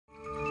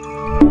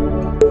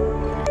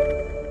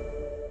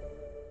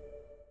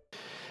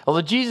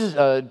Well,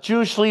 the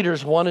Jewish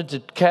leaders wanted to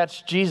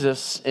catch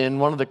Jesus in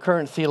one of the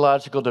current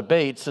theological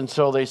debates, and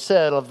so they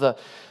said, of the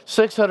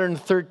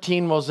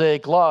 613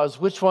 Mosaic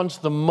laws, which one's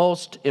the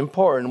most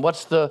important?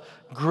 What's the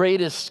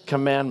greatest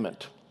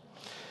commandment?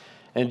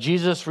 And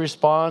Jesus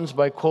responds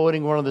by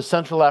quoting one of the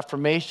central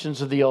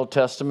affirmations of the Old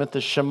Testament, the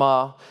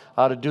Shema,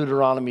 out of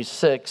Deuteronomy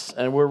 6,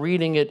 and we're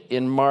reading it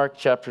in Mark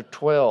chapter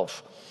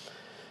 12.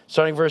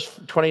 Starting verse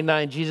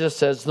 29, Jesus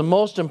says, "The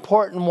most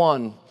important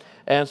one,"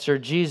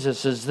 answered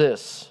Jesus, "is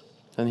this."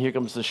 And here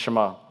comes the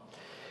Shema.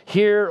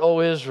 "Hear,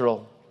 O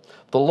Israel,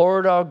 the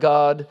Lord our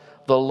God,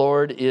 the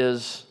Lord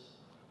is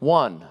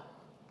one.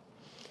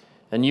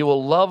 And you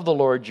will love the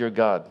Lord your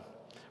God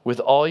with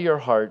all your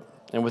heart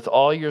and with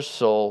all your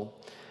soul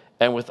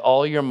and with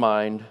all your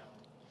mind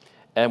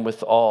and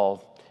with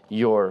all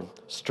your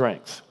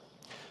strength."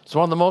 It's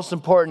one of the most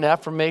important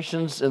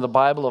affirmations in the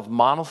Bible of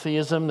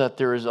monotheism, that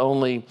there is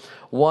only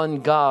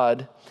one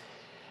God.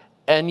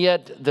 And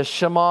yet the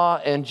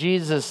Shema and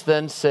Jesus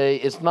then say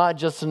it's not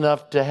just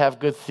enough to have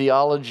good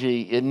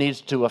theology, it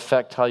needs to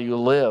affect how you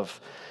live.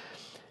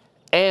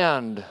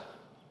 And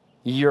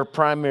your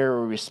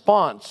primary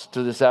response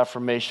to this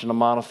affirmation of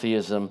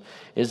monotheism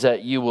is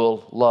that you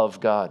will love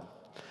God.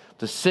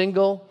 The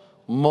single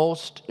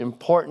most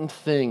important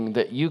thing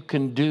that you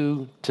can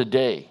do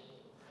today,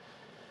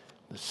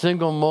 the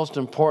single most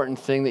important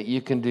thing that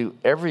you can do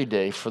every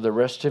day for the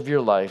rest of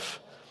your life,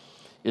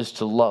 is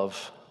to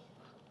love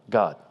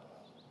God.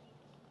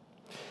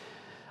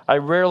 I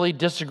rarely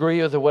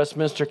disagree with the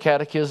Westminster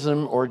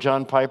Catechism or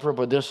John Piper,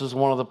 but this is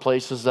one of the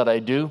places that I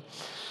do.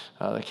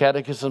 The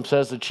Catechism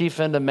says the chief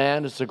end of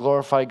man is to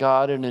glorify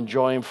God and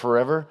enjoy Him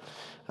forever.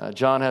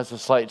 John has a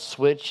slight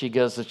switch. He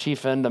goes, the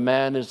chief end of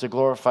man is to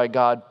glorify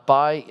God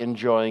by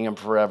enjoying Him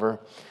forever.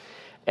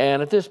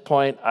 And at this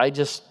point, I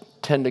just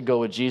tend to go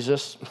with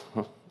Jesus.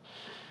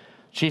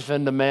 Chief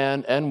end of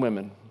man and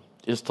women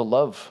is to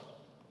love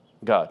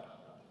God.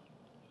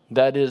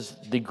 That is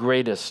the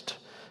greatest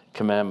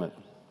commandment.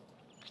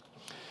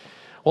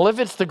 Well, if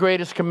it's the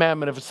greatest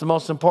commandment, if it's the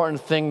most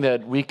important thing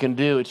that we can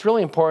do, it's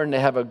really important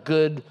to have a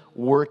good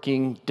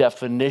working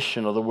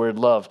definition of the word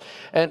love.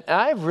 And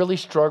I've really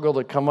struggled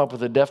to come up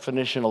with a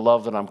definition of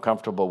love that I'm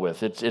comfortable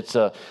with. It's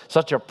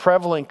such a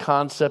prevalent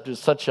concept.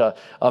 It's such a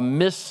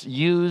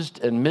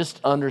misused and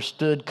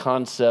misunderstood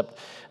concept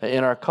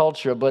in our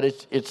culture. But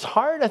it's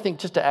hard, I think,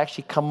 just to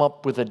actually come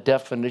up with a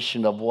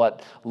definition of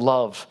what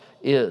love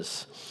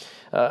is.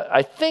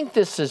 I think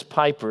this is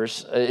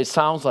Piper's. It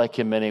sounds like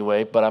him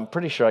anyway, but I'm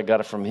pretty sure I got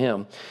it from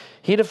him.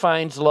 He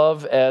defines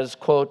love as,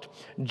 quote,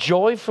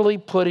 joyfully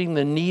putting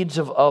the needs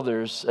of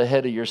others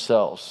ahead of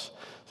yourselves.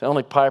 So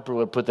only Piper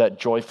would put that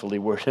joyfully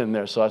word in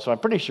there, so I'm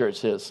pretty sure it's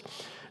his.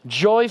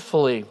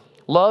 Joyfully.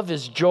 Love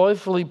is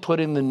joyfully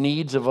putting the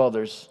needs of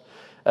others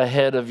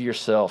ahead of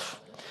yourself.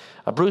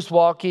 Bruce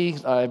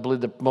Waltke, I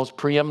believe the most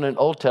preeminent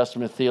Old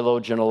Testament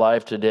theologian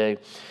alive today,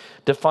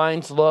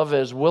 defines love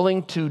as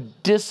willing to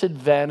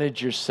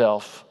disadvantage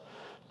yourself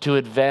to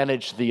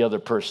advantage the other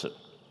person.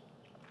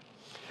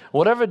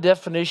 Whatever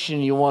definition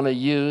you want to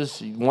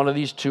use, one of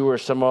these two or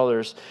some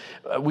others,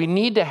 we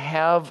need to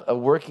have a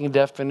working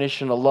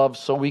definition of love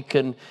so we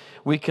can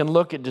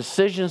look at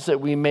decisions that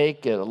we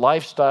make, at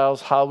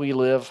lifestyles, how we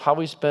live, how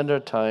we spend our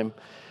time,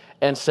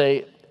 and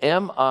say,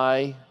 am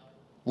I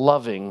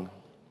loving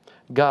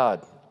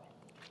God?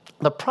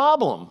 The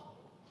problem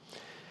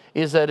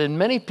is that in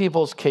many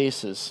people's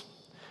cases,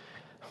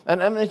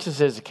 and I'm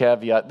just as a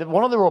caveat, that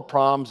one of the real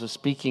problems of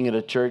speaking at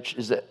a church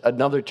is that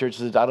another church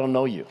says, I don't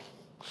know you,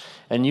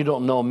 and you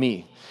don't know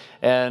me.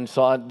 And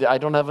so I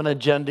don't have an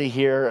agenda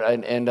here,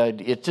 and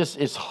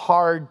it's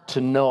hard to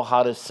know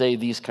how to say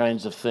these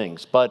kinds of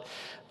things. But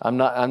I'm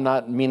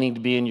not meaning to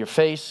be in your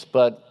face,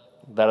 but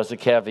that is a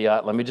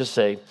caveat. Let me just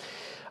say,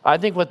 I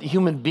think what the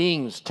human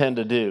beings tend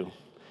to do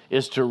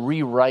is to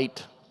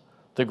rewrite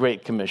the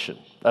Great Commission,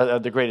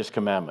 the greatest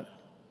commandment.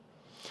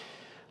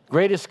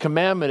 Greatest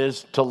commandment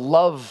is to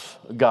love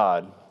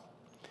God.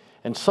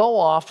 And so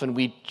often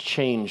we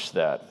change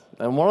that.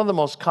 And one of the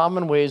most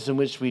common ways in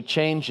which we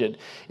change it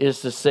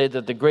is to say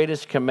that the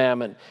greatest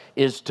commandment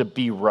is to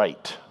be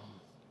right.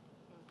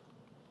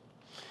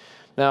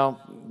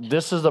 Now,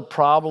 this is a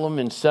problem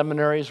in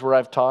seminaries where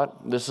I've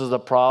taught. This is a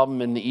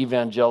problem in the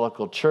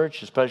evangelical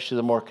church, especially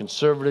the more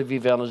conservative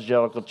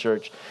evangelical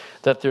church,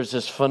 that there's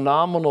this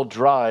phenomenal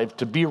drive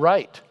to be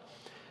right.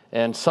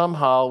 And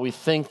somehow we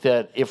think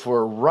that if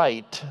we're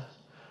right,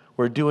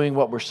 we're doing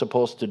what we're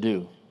supposed to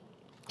do.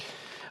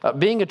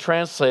 Being a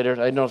translator,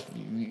 I don't know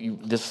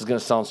if this is going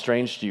to sound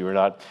strange to you or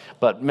not,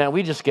 but man,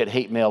 we just get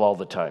hate mail all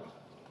the time.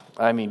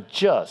 I mean,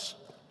 just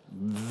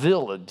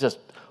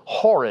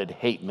horrid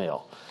hate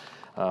mail.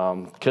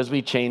 Because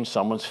we changed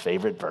someone's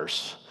favorite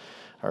verse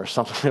or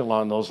something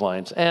along those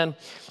lines. And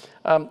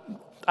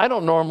I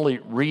don't normally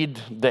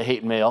read the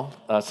hate mail.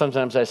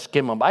 Sometimes I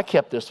skim them. I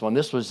kept this one.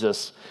 This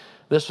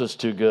was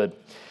too good.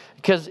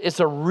 Because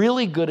it's a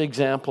really good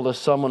example of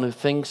someone who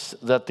thinks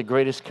that the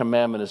greatest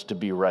commandment is to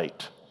be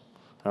right.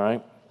 All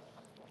right?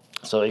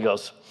 So he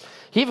goes,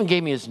 he even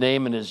gave me his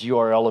name and his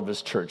URL of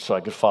his church so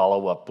I could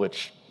follow up,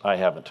 which I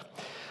haven't.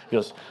 He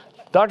goes,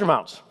 Dr.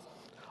 Mounce,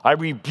 I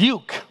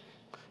rebuke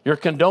your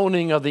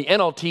condoning of the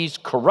NLT's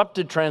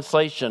corrupted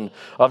translation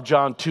of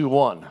John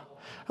 2:1.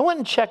 I went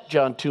and checked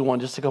John 2:1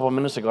 just a couple of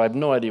minutes ago. I have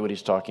no idea what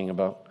he's talking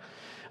about.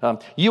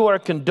 You are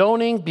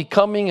condoning,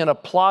 becoming, and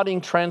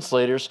applauding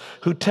translators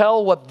who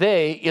tell what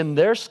they, in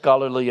their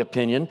scholarly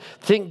opinion,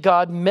 think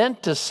God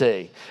meant to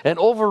say, and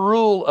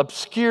overrule,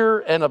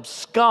 obscure, and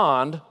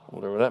abscond,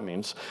 whatever that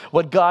means,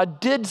 what God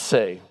did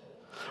say.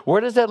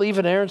 Where does that leave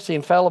inerrancy,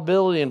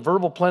 infallibility, and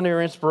verbal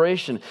plenary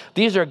inspiration?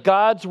 These are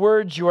God's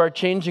words you are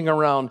changing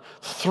around,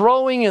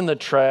 throwing in the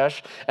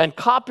trash, and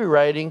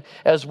copywriting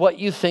as what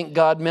you think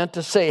God meant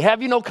to say.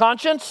 Have you no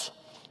conscience?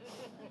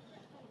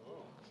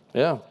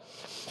 Yeah.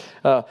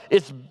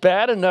 It's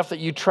bad enough that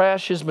you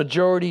trash his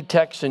majority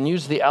text and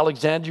use the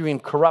Alexandrian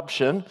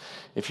corruption.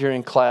 If you're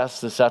in class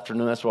this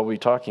afternoon, that's what we're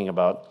talking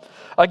about.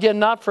 Again,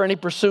 not for any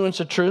pursuance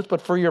of truth, but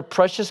for your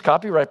precious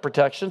copyright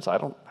protections. I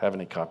don't have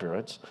any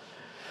copyrights.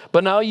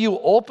 But now you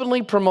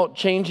openly promote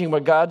changing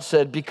what God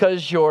said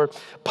because your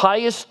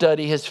pious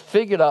study has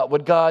figured out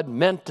what God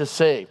meant to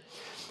say.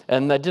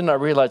 And I did not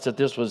realize that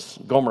this was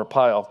Gomer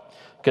Pyle,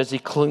 because he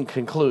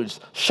concludes,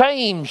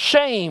 shame,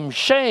 shame,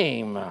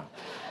 shame.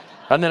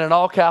 And then in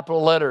all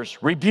capital letters,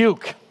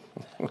 rebuke.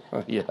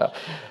 Yeah,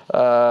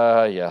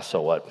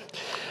 so what?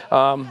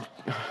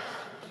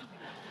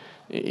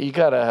 You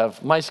got to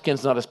have, my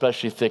skin's not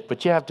especially thick,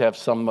 but you have to have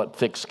somewhat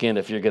thick skin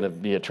if you're going to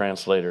be a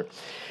translator.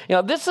 You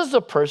know, this is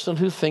a person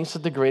who thinks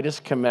that the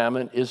greatest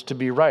commandment is to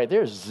be right.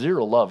 There's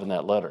zero love in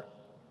that letter.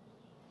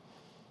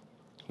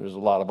 There's a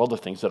lot of other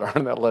things that are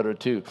in that letter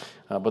too,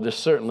 but there's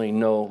certainly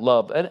no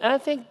love. And I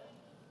think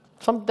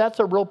that's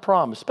a real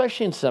problem,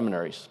 especially in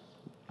seminaries.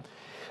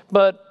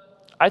 But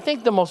I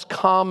think the most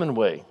common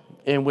way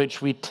in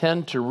which we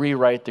tend to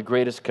rewrite the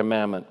greatest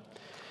commandment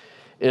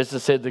is to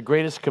say the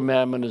greatest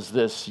commandment is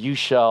this: you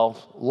shall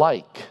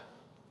like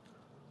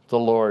the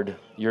Lord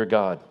your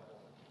God.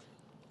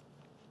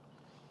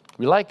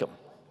 We like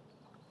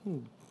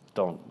him.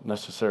 Don't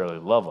necessarily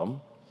love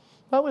him,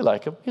 but we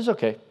like him. He's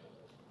okay.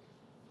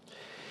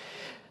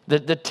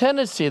 The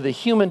tendency, the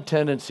human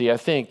tendency, I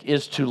think,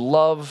 is to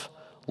love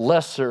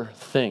lesser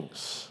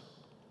things.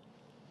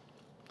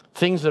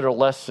 Things that are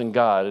less than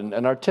God.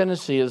 And our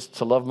tendency is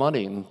to love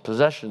money and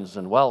possessions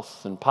and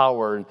wealth and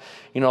power and,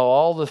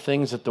 all the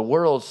things that the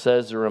world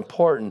says are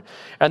important.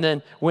 And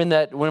then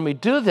when we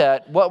do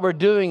that, what we're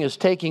doing is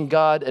taking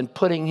God and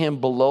putting him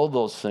below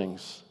those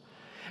things.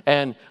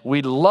 And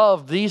we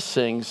love these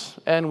things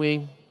and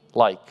we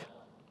like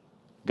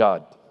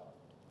God.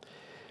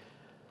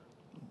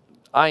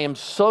 I am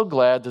so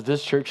glad that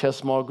this church has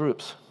small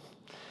groups.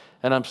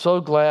 And I'm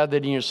so glad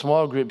that in your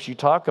small groups you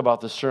talk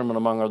about the sermon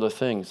among other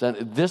things. And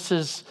this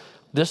is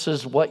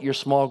what your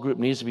small group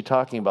needs to be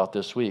talking about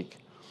this week.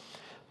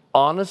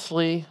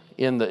 Honestly,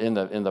 in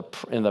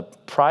the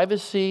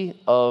privacy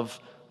of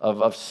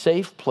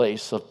safe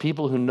place of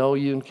people who know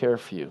you and care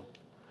for you,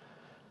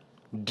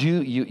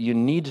 you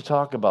need to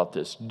talk about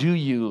this. Do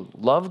you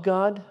love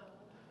God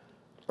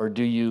or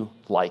do you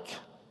like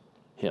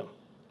him?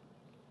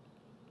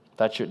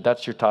 That's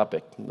your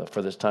topic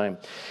for this time.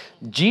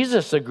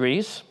 Jesus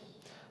agrees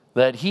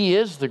that he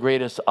is the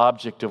greatest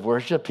object of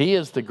worship. He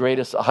is the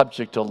greatest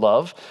object of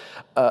love.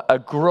 A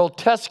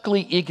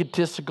grotesquely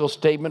egotistical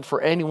statement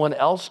for anyone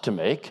else to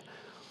make.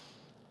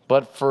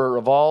 But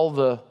of all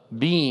the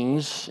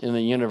beings in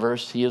the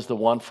universe, he is the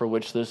one for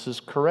which this is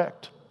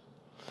correct.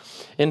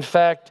 In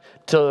fact,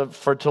 to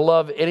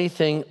love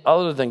anything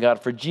other than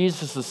God, for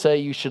Jesus to say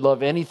you should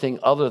love anything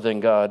other than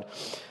God,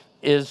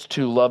 is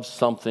to love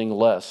something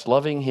less.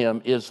 Loving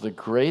him is the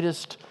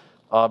greatest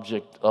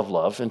object of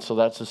love, and so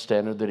that's the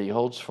standard that he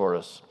holds for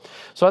us.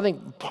 So I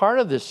think part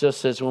of this just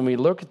says when we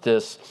look at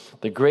this,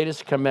 the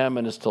greatest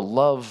commandment is to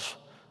love,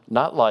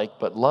 not like,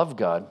 but love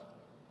God.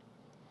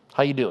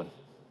 How you doing?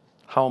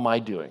 How am I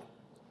doing?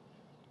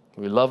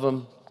 Do we love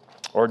him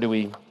or do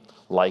we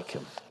like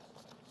him?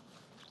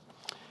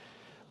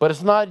 But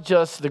it's not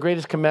just, the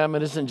greatest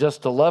commandment isn't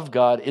just to love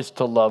God, it's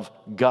to love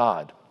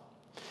God.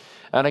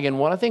 And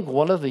again, I think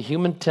one of the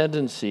human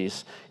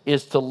tendencies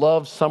is to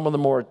love some of the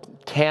more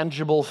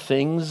tangible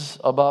things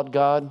about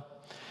God.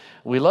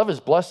 We love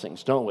his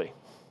blessings, don't we?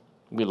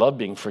 We love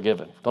being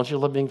forgiven. Don't you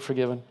love being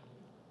forgiven?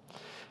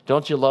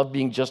 Don't you love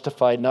being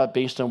justified not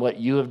based on what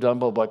you have done,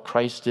 but what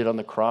Christ did on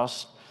the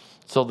cross,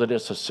 so that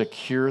it's a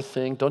secure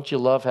thing? Don't you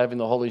love having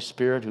the Holy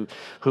Spirit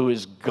who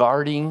is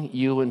guarding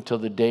you until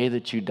the day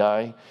that you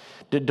die?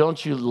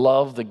 Don't you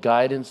love the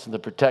guidance and the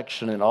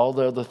protection and all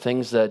the other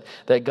things that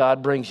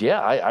God brings? Yeah,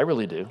 I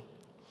really do.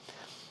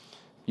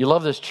 You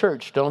love this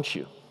church, don't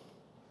you?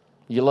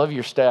 You love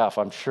your staff,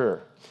 I'm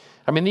sure.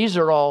 I mean, these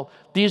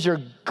are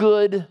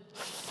good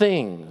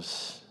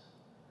things.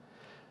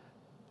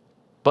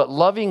 But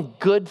loving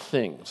good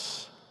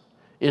things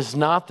is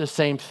not the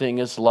same thing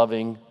as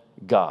loving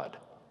God.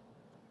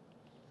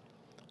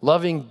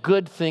 Loving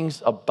good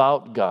things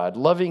about God,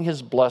 loving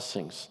his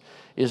blessings,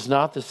 is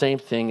not the same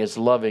thing as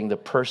loving the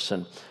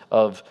person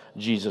of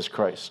Jesus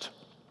Christ.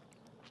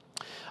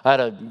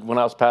 When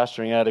I was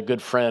pastoring, I had a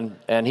good friend,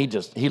 and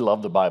he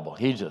loved the Bible.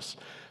 He just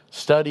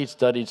studied.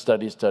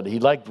 He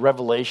liked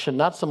Revelation,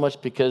 not so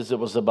much because it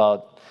was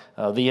about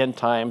the end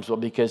times, but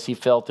because he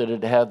felt that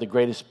it had the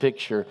greatest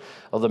picture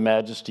of the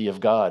majesty of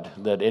God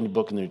that any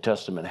book in the New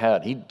Testament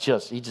had. He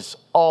just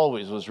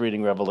always was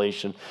reading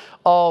Revelation,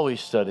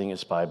 always studying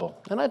his Bible.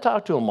 And I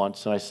talked to him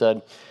once, and I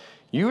said,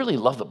 "You really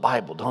love the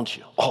Bible, don't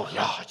you?" "Oh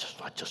yeah, I just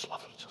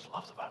love it. Just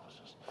love the Bible."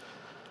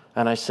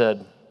 And I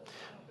said,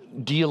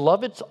 "Do you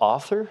love its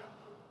author?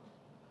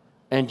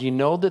 And do you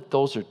know that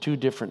those are two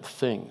different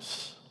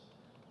things?"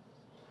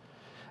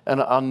 And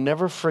I'll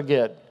never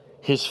forget,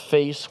 his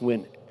face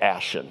went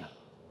ashen.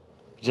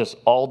 Just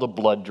all the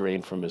blood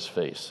drained from his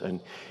face.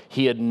 And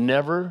he had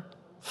never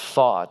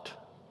thought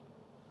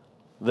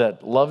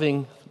that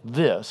loving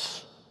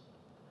this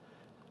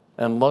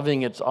and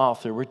loving its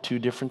author were two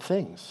different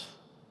things.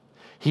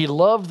 He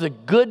loved the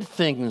good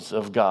things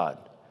of God,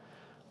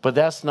 but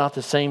that's not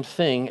the same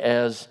thing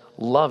as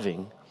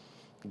loving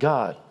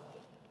God.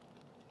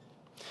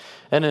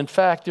 And in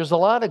fact, there's a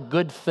lot of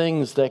good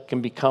things that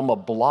can become a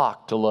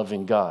block to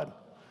loving God.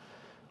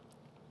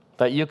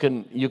 That you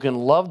can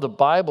love the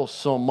Bible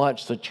so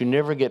much that you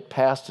never get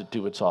past it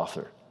to its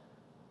author.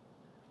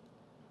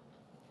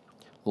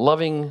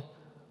 Loving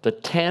the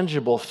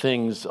tangible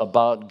things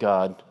about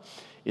God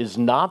is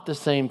not the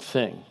same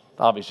thing.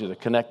 Obviously, they're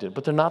connected,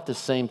 but they're not the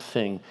same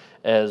thing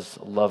as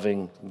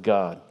loving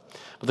God.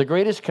 But the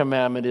greatest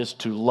commandment is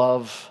to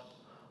love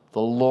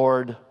the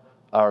Lord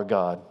our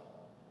God.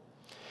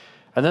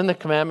 And then the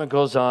commandment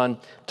goes on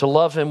to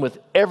love him with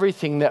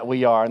everything that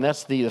we are. And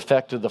that's the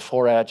effect of the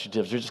four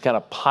adjectives. They're just kind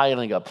of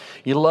piling up.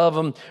 You love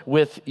him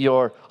with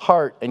your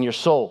heart and your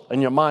soul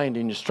and your mind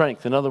and your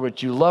strength. In other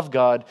words, you love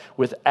God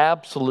with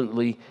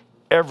absolutely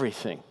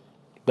everything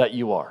that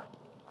you are.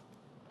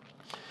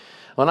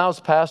 When I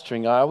was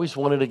pastoring, I always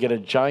wanted to get a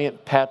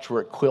giant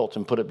patchwork quilt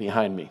and put it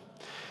behind me,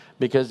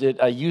 because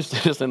I used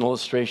it as an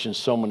illustration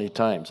so many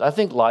times. I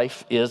think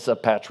life is a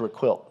patchwork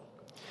quilt.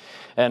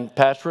 And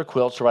patchwork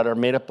quilts, right, are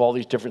made up of all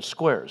these different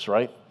squares,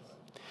 right?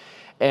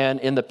 And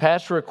in the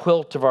patchwork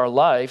quilt of our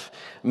life,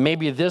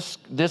 maybe this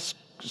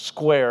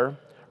square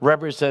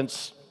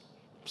represents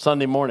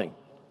Sunday morning.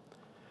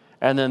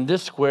 And then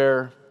this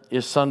square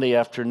is Sunday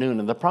afternoon.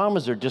 And the problem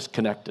is they're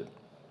disconnected.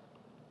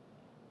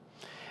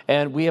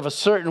 And we have a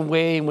certain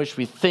way in which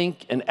we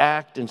think and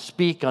act and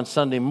speak on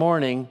Sunday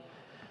morning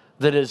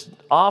that is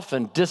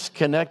often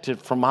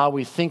disconnected from how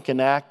we think and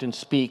act and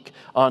speak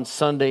on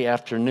Sunday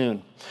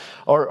afternoon.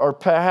 Or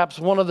perhaps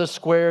one of the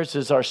squares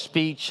is our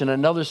speech and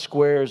another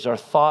square is our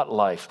thought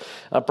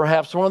life.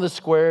 Perhaps one of the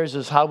squares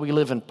is how we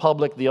live in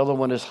public. The other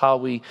one is how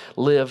we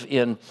live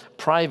in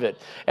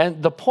private.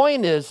 And the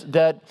point is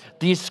that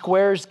these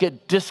squares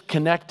get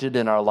disconnected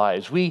in our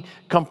lives. We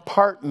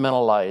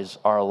compartmentalize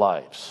our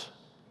lives.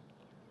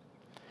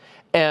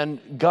 And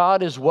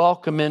God is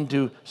welcome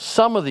into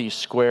some of these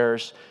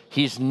squares.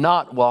 He's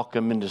not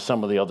welcome into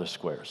some of the other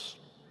squares.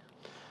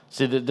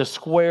 See, the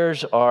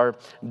squares are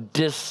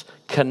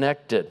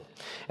disconnected.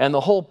 And the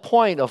whole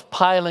point of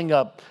piling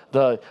up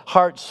the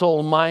heart,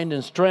 soul, mind,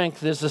 and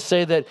strength is to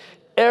say that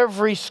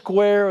every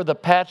square of the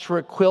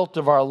patchwork quilt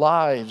of our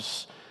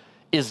lives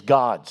is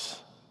God's.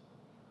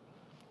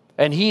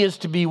 And he is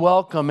to be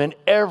welcome in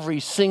every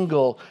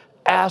single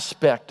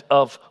aspect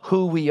of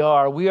who we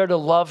are. We are to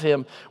love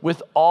him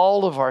with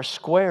all of our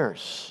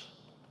squares.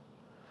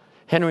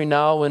 Henry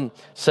Nouwen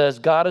says,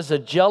 God is a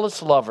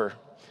jealous lover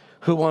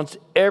who wants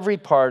every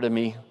part of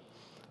me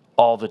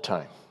all the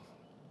time.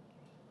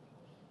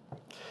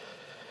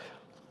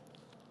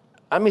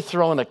 Let me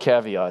throw in a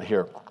caveat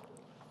here.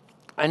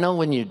 I know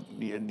when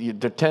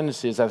the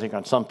tendency is, I think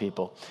on some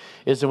people,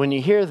 is that when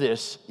you hear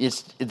this,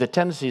 the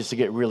tendency is to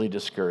get really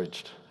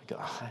discouraged. I go,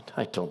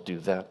 I don't do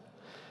that.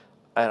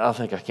 I don't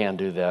think I can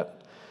do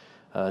that.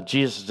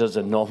 Jesus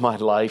doesn't know my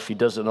life. He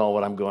doesn't know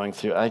what I'm going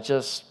through.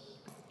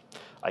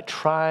 I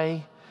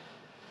try,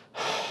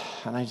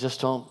 and I just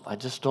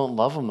don't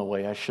love him the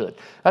way I should.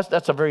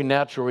 That's a very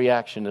natural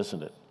reaction,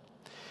 isn't it?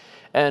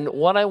 And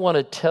what I want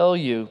to tell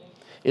you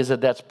is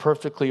that that's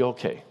perfectly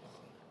okay.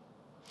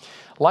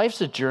 Life's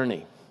a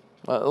journey.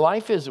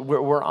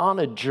 We're on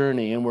a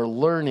journey, and we're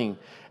learning,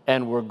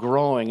 and we're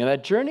growing. And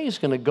that journey is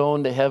going to go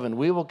into heaven.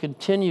 We will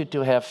continue to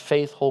have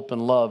faith, hope,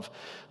 and love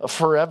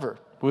forever.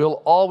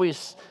 We'll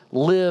always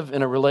live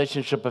in a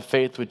relationship of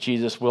faith with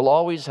Jesus. We'll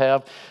always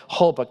have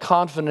hope, a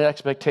confident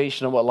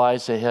expectation of what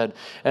lies ahead.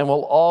 And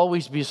we'll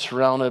always be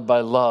surrounded by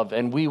love.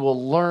 And we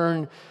will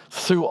learn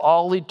through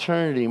all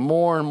eternity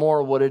more and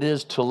more what it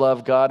is to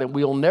love God. And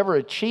we'll never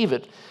achieve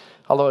it.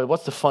 Although,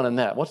 what's the fun in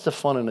that? What's the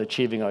fun in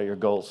achieving all your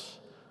goals?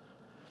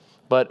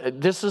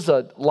 But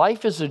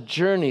life is a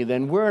journey.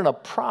 Then we're in a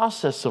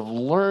process of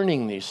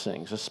learning these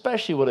things,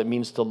 especially what it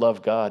means to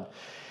love God.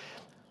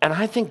 And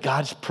I think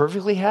God's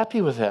perfectly happy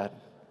with that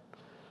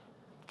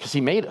because he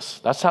made us.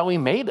 That's how he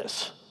made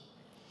us.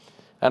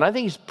 And I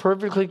think he's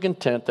perfectly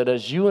content that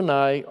as you and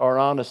I are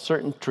on a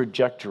certain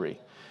trajectory,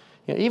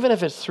 even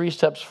if it's 3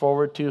 steps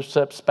forward, 2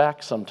 steps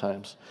back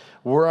sometimes,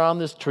 we're on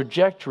this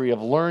trajectory of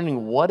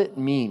learning what it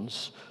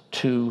means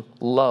to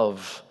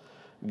love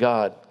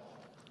God.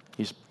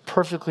 He's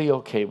perfectly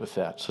okay with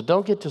that. So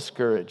don't get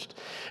discouraged.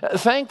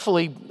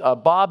 Thankfully,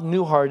 Bob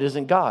Newhart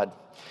isn't God.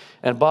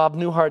 And Bob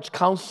Newhart's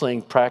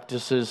counseling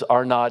practices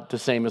are not the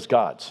same as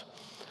God's.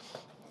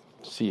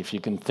 See if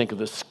you can think of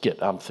the skit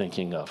I'm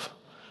thinking of.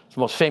 It's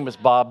the most famous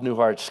Bob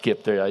Newhart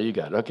skit there. Yeah, you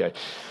got it. Okay.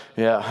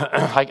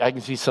 Yeah, I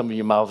can see some of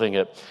you mouthing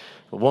it.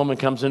 A woman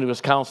comes into his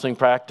counseling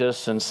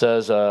practice and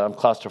says, I'm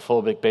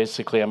claustrophobic.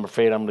 Basically, I'm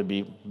afraid I'm going to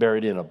be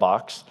buried in a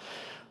box.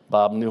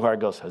 Bob Newhart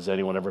goes, has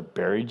anyone ever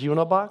buried you in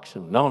a box?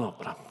 And, no,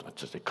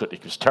 but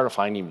it was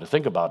terrifying even to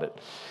think about it.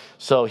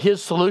 So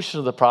his solution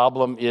to the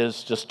problem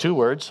is just 2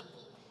 words.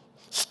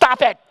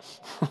 Stop it!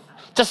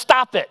 Just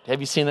stop it! Have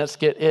you seen that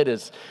skit? It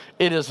is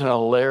an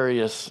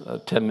hilarious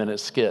 10-minute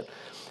skit.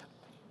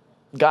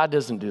 God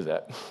doesn't do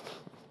that.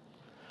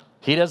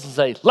 He doesn't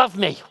say, love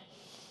me.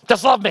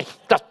 Just love me.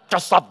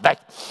 Just love me.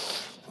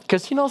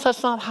 Because he knows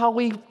that's not how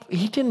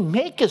he didn't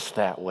make us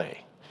that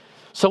way.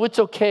 So it's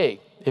okay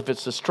if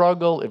it's a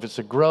struggle, if it's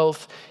a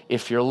growth,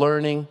 if you're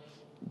learning.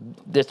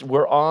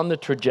 We're on the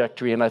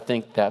trajectory, and I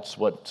think that's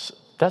what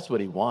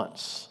he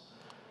wants.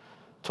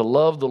 To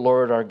love the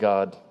Lord our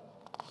God,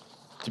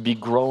 to be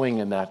growing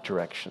in that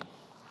direction.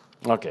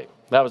 Okay,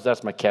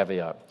 that's my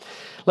caveat.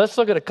 Let's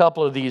look at a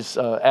couple of these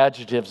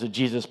adjectives that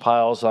Jesus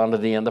piles onto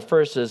the end. The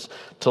first is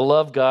to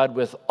love God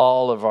with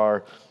all of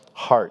our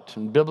heart.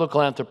 In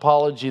biblical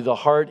anthropology, the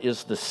heart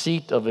is the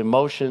seat of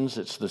emotions.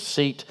 It's the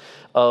seat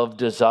of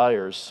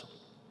desires.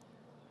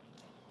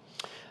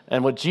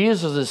 And what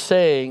Jesus is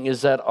saying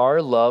is that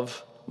our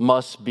love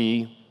must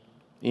be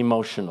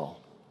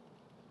emotional.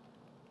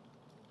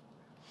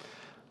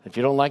 If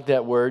you don't like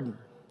that word,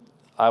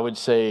 I would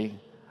say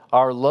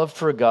our love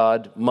for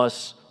God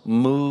must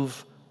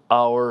move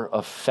our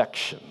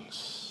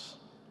affections.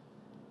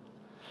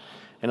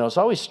 And it's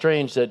always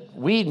strange that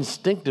we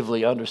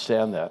instinctively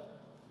understand that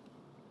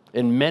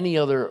in many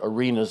other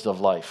arenas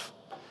of life.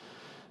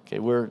 Okay,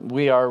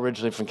 we are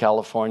originally from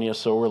California,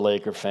 so we're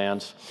Laker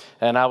fans.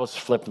 And I was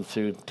flipping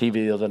through TV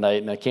the other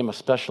night, and I came a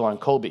special on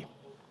Kobe.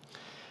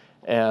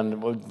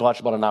 And we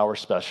watched about an hour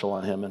special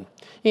on him. And,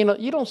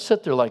 you don't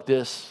sit there like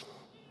this,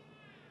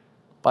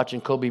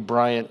 watching Kobe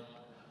Bryant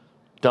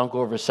dunk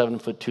over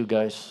 7'2"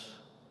 guys.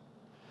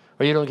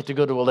 Or you don't get to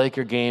go to a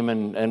Laker game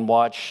and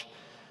watch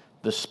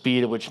the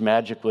speed at which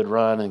Magic would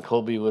run and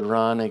Kobe would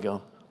run and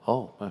go,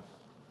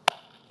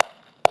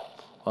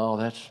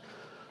 well,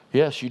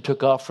 yes, you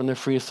took off from the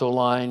free throw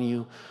line,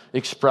 you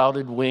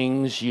sprouted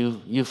wings,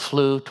 you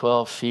flew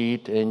 12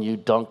 feet, and you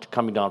dunked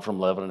coming down from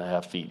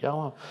 11.5 feet. Yeah,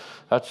 well,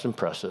 that's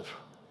impressive.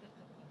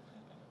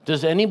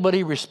 Does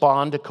anybody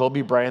respond to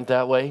Kobe Bryant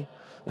that way?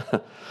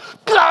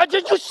 God,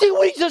 did you see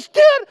what he just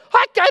did?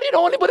 I didn't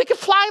know anybody could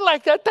fly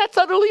like that. That's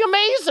utterly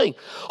amazing.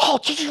 Oh,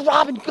 geez,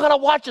 Robin, you gotta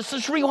watch this.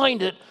 Let's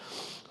rewind it.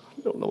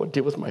 I don't know what to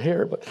do with my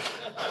hair, but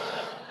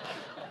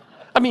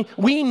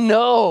we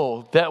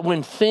know that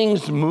when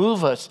things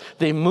move us,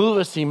 they move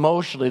us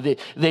emotionally.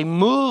 They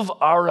move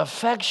our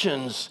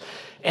affections,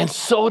 and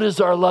so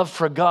does our love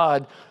for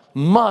God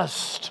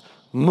must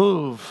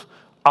move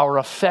our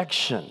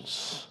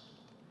affections.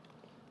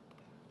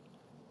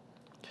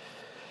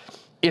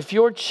 If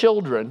your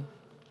children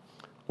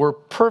were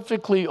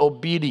perfectly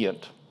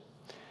obedient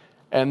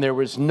and there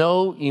was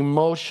no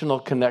emotional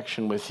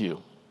connection with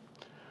you,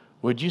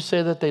 would you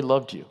say that they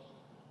loved you?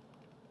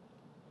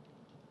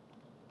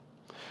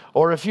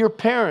 Or if your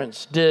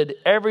parents did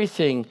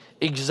everything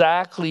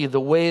exactly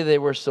the way they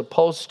were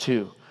supposed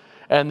to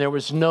and there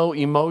was no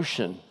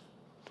emotion,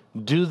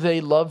 do they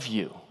love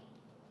you?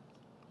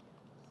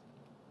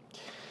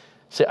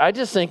 See, I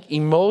just think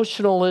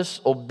emotionless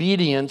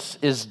obedience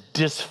is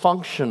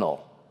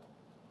dysfunctional.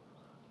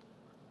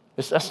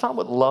 That's not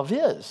what love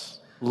is.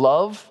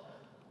 Love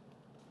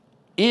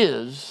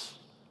includes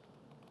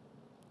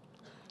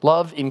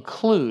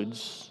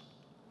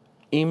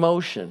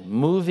emotion,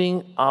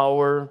 moving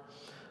our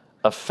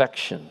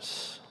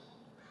affections.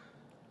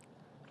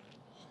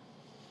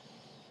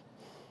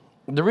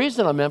 The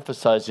reason I'm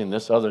emphasizing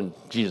this, other than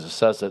Jesus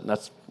says it,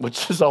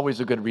 which is always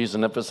a good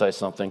reason to emphasize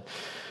something,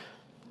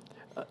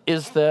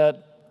 is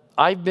that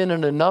I've been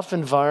in enough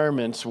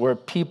environments where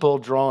people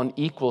draw an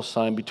equal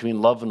sign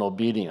between love and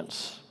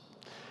obedience.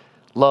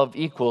 Love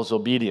equals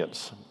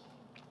obedience.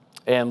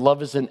 And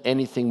love isn't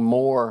anything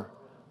more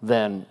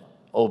than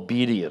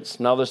obedience.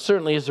 Now, there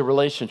certainly is a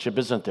relationship,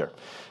 isn't there?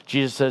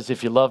 Jesus says,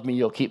 if you love me,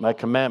 you'll keep my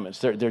commandments.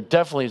 There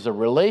definitely is a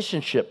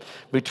relationship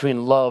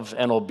between love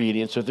and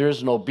obedience. If there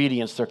isn't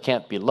obedience, there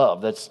can't be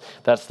love.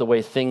 That's the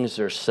way things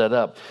are set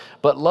up.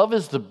 But love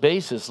is the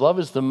basis. Love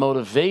is the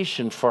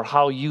motivation for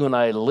how you and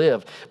I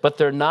live. But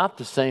they're not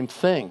the same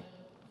thing.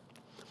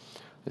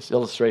 This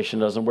illustration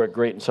doesn't work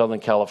great in Southern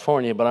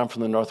California, but I'm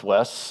from the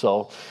Northwest,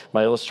 so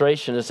my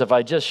illustration is if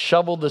I just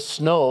shoveled the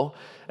snow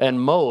and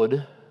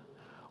mowed,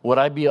 would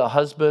I be a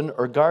husband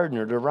or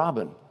gardener to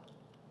Robin?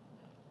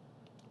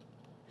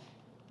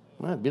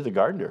 Well, I'd be the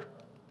gardener.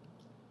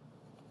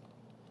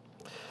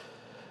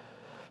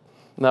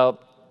 Now,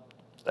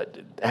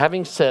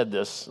 having said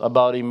this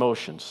about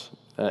emotions,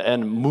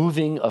 and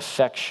moving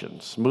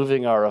affections,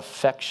 moving our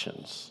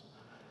affections.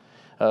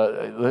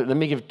 Let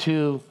me give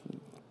two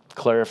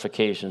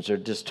clarifications, or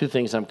just two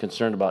things I'm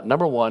concerned about.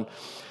 Number one,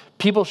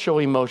 people show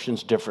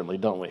emotions differently,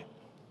 don't we?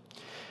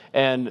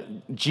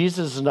 And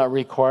Jesus is not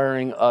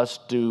requiring us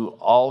to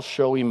all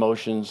show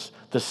emotions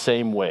the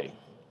same way.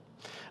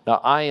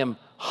 Now, I am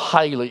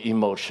highly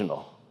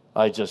emotional.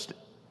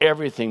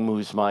 Everything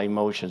moves my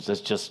emotions.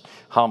 That's just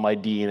how my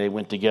DNA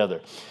went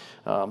together.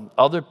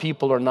 Other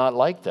people are not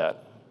like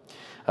that.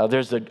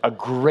 There's a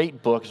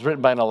great book. It's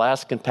written by an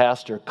Alaskan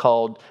pastor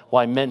called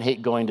Why Men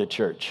Hate Going to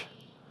Church.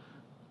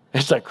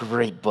 It's a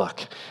great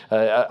book.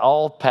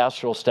 All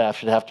pastoral staff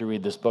should have to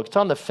read this book. It's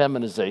on the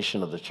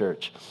feminization of the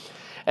church.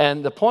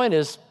 And the point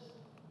is,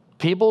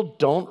 people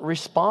don't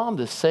respond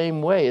the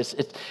same way.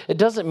 It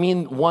doesn't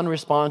mean one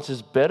response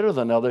is better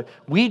than another.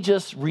 We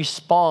just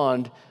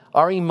respond.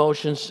 Our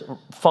emotions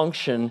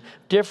function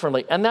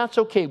differently. And that's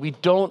okay. We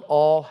don't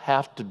all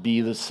have to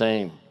be the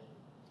same.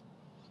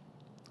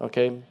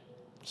 Okay?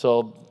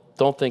 So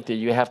don't think that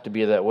you have to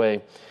be that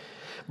way.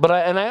 But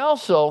I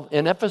also,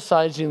 in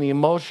emphasizing the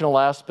emotional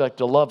aspect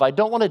of love, I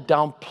don't want to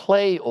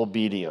downplay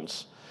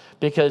obedience.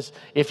 Because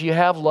if you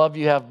have love,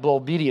 you have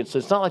obedience. So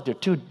it's not like they're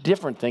two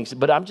different things,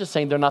 but I'm just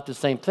saying they're not the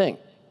same thing.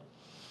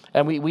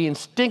 And we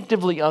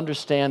instinctively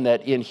understand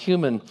that in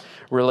human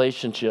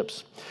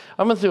relationships.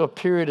 I went through a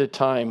period of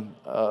time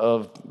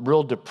of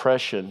real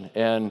depression,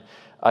 and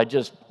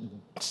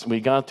we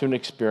gone through an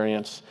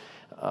experience,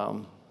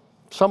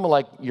 someone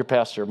like your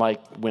pastor,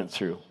 Mike, went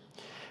through.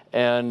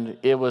 And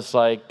it was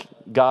like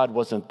God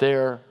wasn't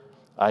there.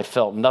 I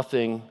felt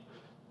nothing.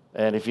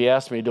 And if you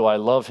ask me, do I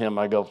love him?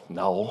 I go,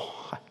 no.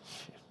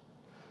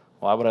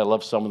 Why would I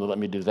love someone to let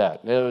me do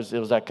that? It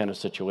was that kind of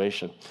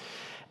situation.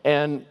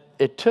 And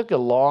it took a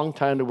long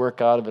time to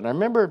work out of it. And I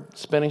remember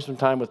spending some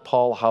time with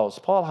Paul House.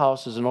 Paul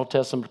House is an Old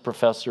Testament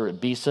professor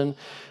at Beeson.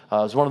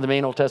 He's one of the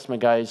main Old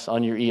Testament guys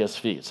on your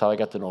ESV. It's how I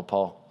got to know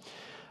Paul.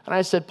 And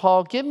I said,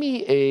 Paul, give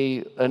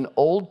me an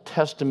Old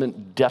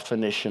Testament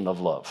definition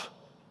of love.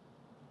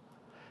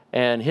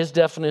 And his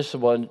definition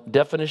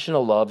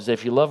of love is,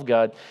 if you love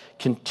God,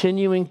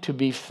 continuing to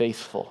be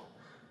faithful.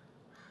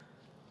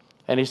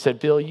 And he said,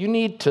 Bill, you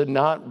need to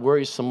not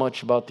worry so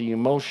much about the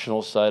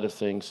emotional side of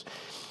things.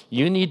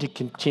 You need to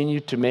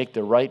continue to make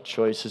the right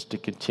choices to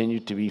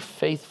continue to be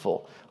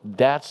faithful.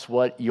 That's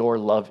what your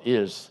love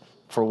is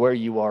for where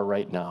you are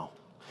right now.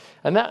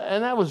 And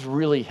that was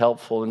really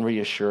helpful and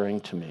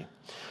reassuring to me.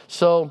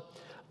 So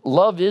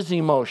love is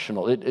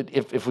emotional.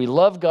 If we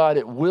love God,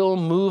 it will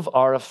move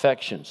our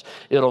affections.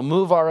 It'll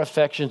move our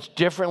affections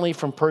differently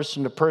from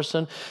person to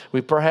person.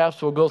 We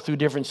perhaps will go through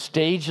different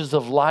stages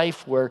of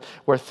life where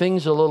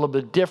things are a little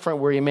bit different,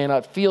 where you may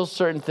not feel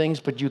certain things,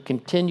 but you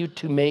continue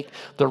to make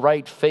the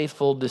right,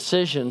 faithful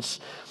decisions.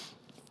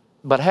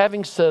 But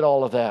having said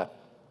all of that,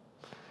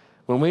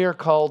 when we are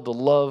called to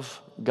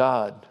love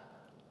God,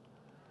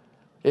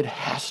 it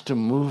has to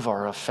move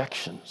our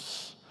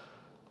affections.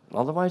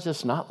 Otherwise,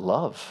 it's not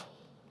love.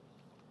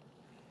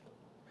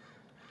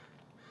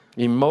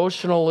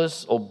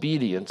 Emotionless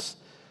obedience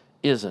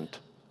isn't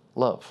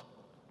love.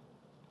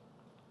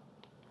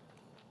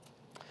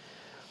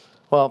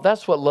 Well,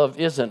 that's what love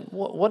isn't.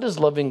 What does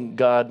loving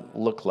God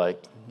look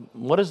like?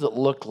 What does it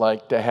look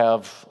like to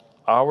have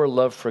our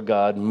love for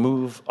God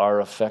move our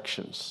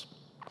affections?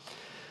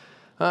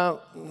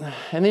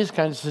 In these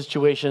kinds of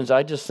situations,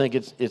 I just think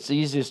it's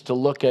easiest to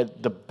look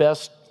at the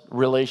best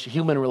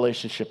human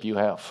relationship you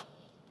have.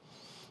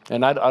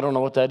 And I don't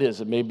know what that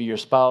is. It may be your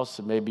spouse,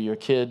 it may be your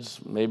kids,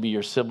 maybe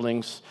your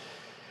siblings.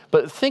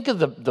 But think of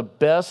the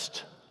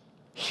best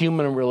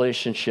human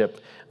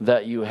relationship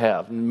that you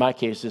have. In my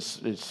case,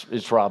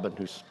 it's Robin,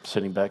 who's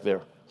sitting back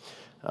there.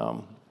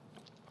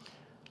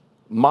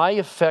 My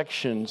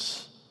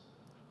affections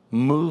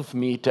move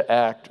me to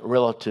act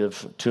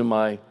relative to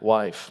my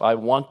wife. I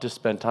want to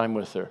spend time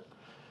with her.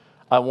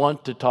 I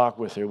want to talk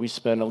with her. We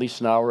spend at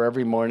least an hour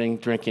every morning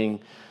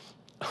drinking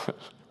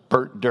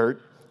burnt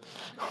dirt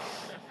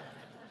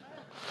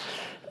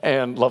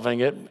and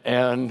loving it,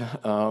 and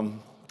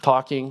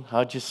talking.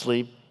 How'd you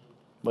sleep?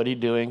 What are you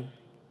doing?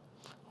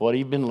 What have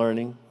you been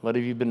learning? What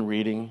have you been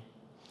reading?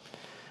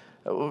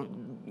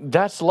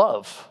 That's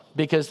love,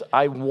 because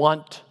I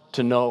want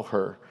to know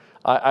her.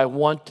 I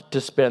want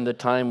to spend the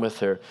time with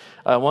her.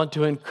 I want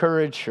to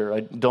encourage her. I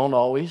don't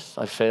always.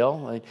 I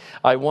fail.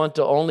 I want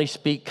to only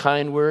speak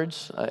kind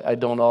words. I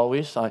don't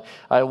always.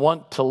 I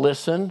want to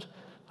listen.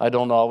 I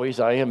don't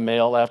always. I am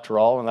male after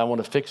all, and I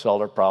want to fix all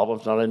their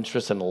problems. Not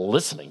interested in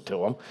listening to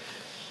them.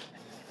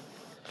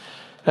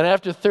 And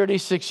after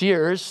 36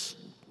 years,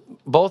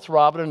 both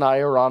Robin and I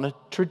are on a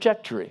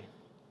trajectory.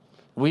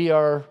 We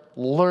are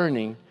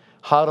learning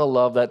how to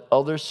love that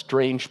other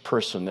strange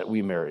person that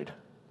we married.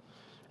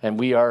 And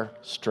we are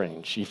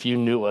strange. If you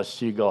knew us,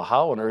 you go,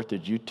 how on earth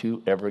did you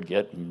two ever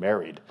get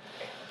married?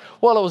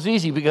 Well, it was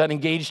easy. We got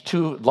engaged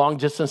long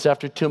distance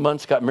after 2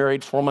 months, got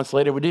married 4 months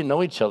later. We didn't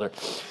know each other.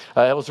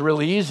 It was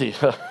really easy.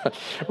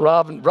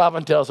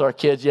 Robin tells our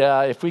kids, yeah,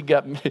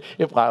 I'm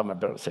not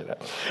going to say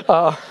that.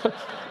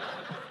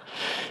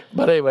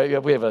 But anyway,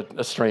 we have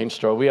a strange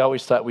story. We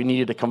always thought we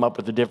needed to come up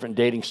with a different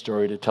dating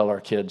story to tell our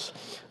kids,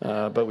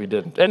 but we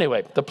didn't.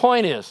 Anyway, the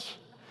point is,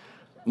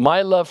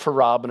 my love for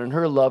Robin and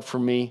her love for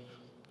me,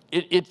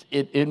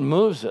 it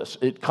moves us.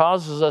 It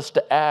causes us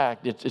to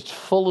act. It's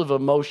full of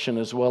emotion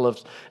as well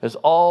as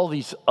all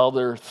these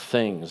other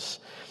things.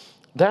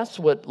 That's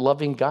what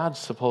loving God's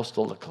supposed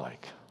to look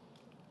like.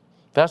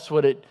 That's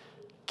what it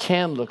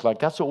can look like.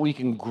 That's what we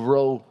can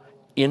grow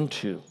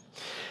into.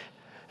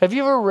 Have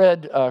you ever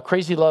read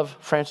Crazy Love,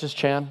 Francis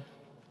Chan?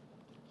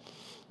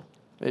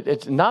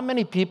 It's not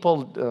many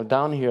people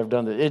down here have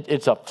done it.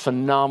 It's a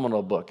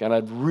phenomenal book, and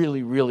I'd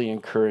really, really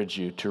encourage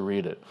you to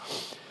read it.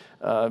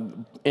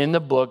 In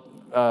the book,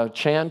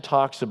 Chan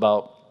talks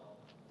about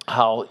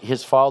how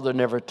his father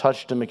never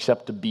touched him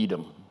except to beat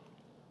him.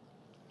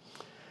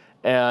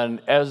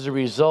 And as a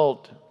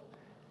result,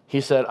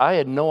 he said, I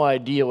had no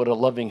idea what a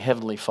loving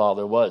heavenly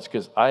father was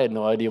because I had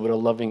no idea what a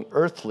loving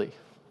earthly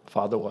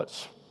father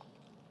was.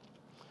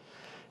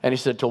 And he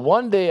said, till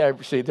one day I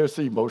see, there's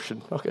the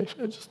emotion. Okay,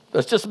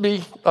 that's just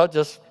me. I'll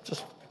just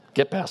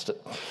get past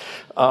it.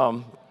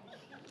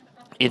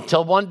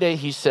 Until one day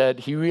he said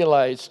he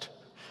realized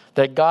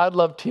that God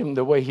loved him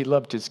the way he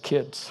loved his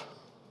kids.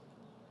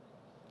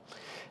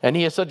 And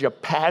he has such a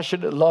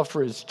passionate love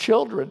for his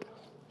children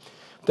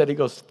that he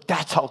goes,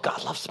 that's how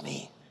God loves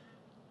me.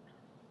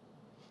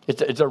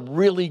 It's a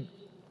really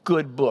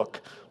good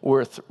book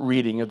worth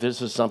reading if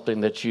this is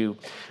something that you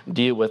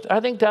deal with. I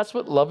think that's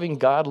what loving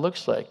God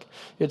looks like.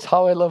 It's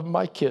how I love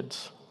my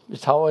kids.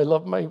 It's how I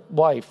love my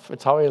wife.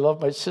 It's how I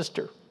love my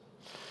sister.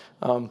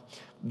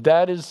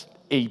 That is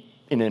an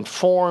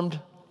informed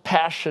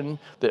passion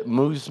that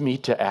moves me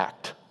to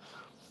act.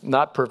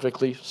 Not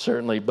perfectly,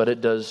 certainly, but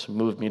it does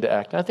move me to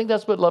act. And I think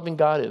that's what loving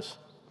God is.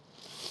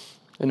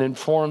 An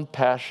informed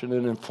passion,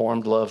 an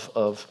informed love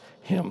of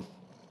Him.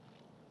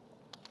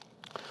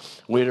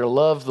 We are to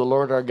love the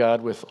Lord our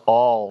God with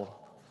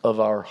all of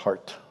our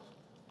heart.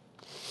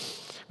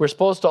 We're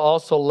supposed to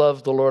also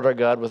love the Lord our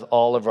God with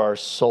all of our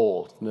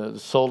soul. The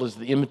soul is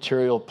the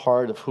immaterial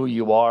part of who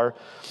you are.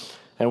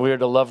 And we are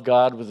to love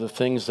God with the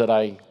things that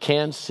I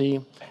can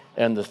see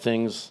and the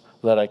things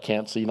that I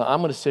can't see. Now,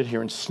 I'm going to sit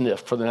here and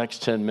sniff for the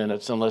next 10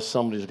 minutes unless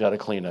somebody's got a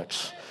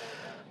Kleenex.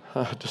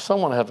 Does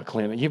someone have a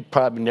Kleenex? You've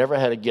probably never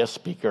had a guest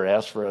speaker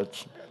ask for a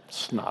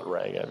snot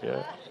rag, have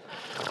you?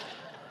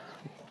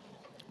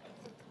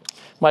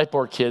 My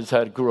poor kids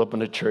grew up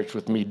in a church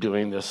with me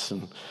doing this.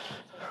 And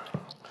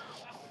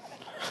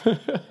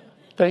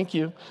thank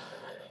you.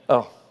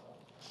 Oh,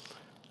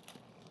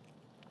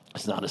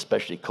 it's not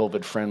especially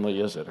COVID friendly,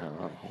 is it?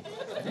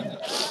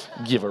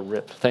 Give a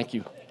rip. Thank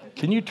you.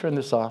 Can you turn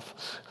this off?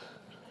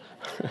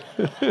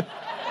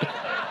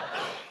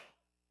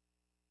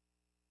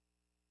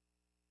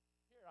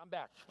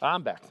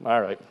 I'm back.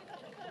 All right.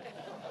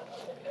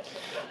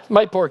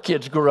 My poor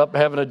kids grew up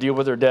having to deal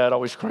with their dad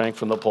always crying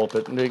from the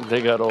pulpit, and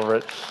they got over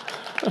it.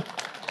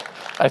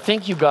 I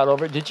think you got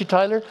over it. Did you,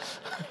 Tyler?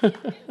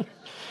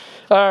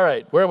 All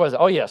right. Where was it?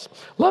 Oh, yes.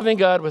 Loving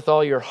God with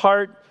all your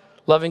heart,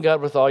 loving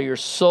God with all your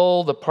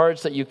soul, the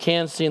parts that you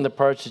can see and the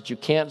parts that you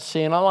can't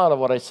see. And a lot of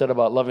what I said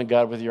about loving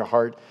God with your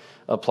heart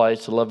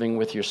applies to loving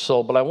with your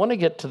soul. But I want to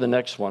get to the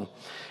next one,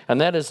 and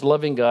that is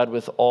loving God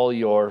with all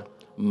your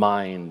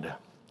mind.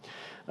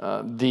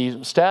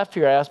 The staff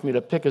here asked me to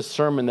pick a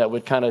sermon that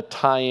would kind of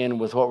tie in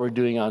with what we're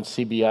doing on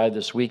CBI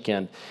this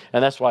weekend,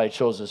 and that's why I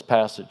chose this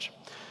passage.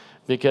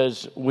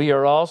 Because we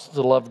are also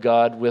to love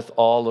God with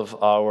all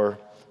of our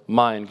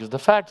mind. Because the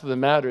fact of the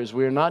matter is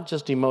we are not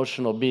just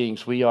emotional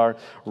beings, we are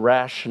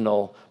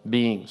rational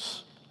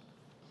beings.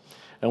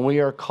 And we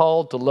are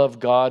called to love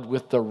God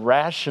with the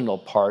rational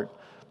part,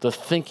 the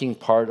thinking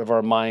part of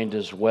our mind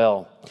as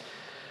well.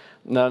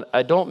 Now,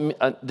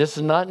 this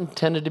is not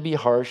intended to be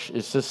harsh.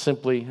 It's just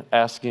simply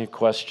asking a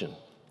question.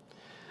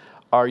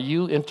 Are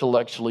you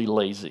intellectually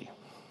lazy?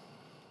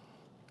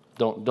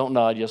 Don't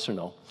nod yes or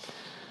no.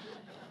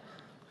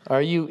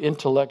 Are you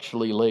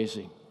intellectually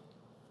lazy?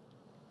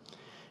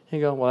 You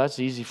go, well, that's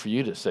easy for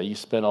you to say. You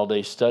spend all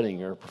day studying.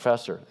 You're a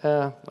professor.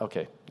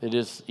 Okay. It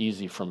is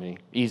easier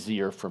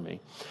for me.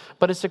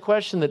 But it's a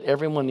question that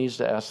everyone needs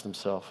to ask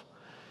themselves.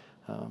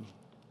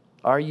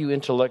 Are you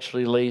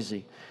intellectually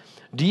lazy?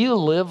 Do you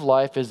live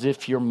life as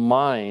if your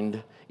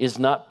mind is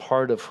not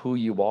part of who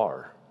you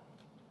are?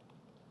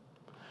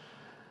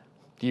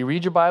 Do you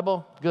read your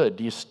Bible? Good.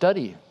 Do you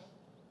study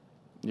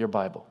your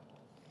Bible?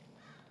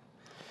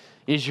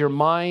 Is your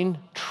mind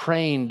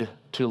trained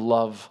to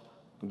love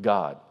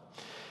God?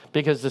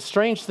 Because the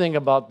strange thing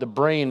about the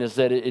brain is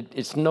that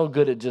it's no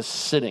good at just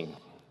sitting.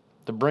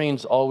 The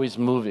brain's always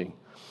moving.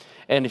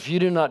 And if you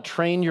do not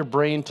train your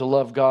brain to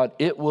love God,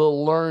 it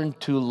will learn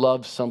to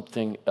love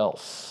something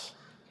else.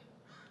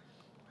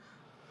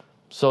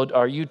 So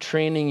are you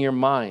training your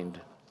mind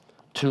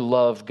to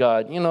love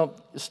God? You know,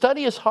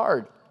 study is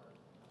hard.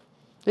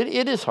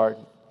 It is hard.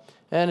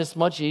 And it's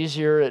much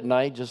easier at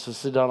night just to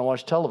sit down and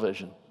watch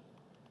television.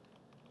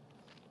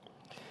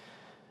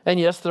 And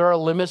yes, there are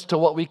limits to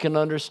what we can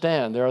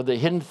understand. There are the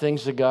hidden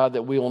things of God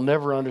that we will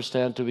never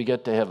understand until we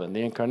get to heaven.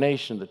 The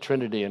incarnation, the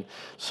Trinity, and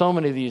so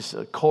many of these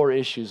core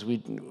issues,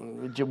 we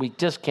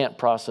just can't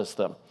process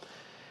them.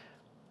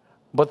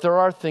 But there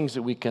are things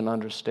that we can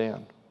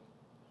understand.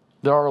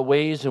 There are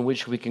ways in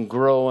which we can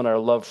grow in our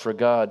love for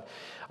God.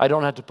 I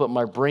don't have to put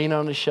my brain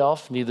on the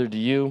shelf, neither do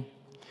you.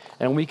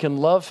 And we can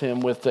love him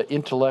with the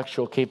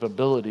intellectual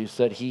capabilities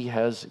that he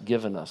has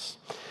given us.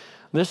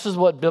 This is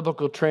what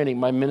biblical training,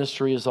 my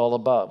ministry, is all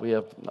about. We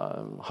have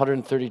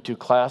 132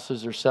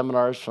 classes or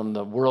seminars from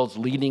the world's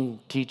leading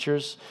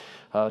teachers,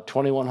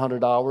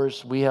 2,100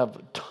 hours. We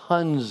have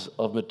tons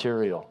of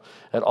material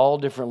at all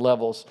different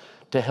levels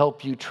to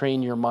help you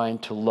train your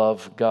mind to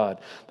love God.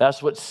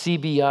 That's what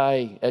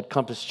CBI at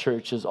Compass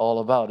Church is all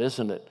about,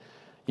 isn't it?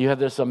 You have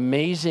this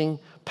amazing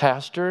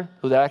pastor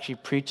who actually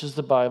preaches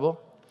the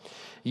Bible.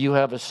 You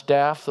have a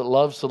staff that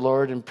loves the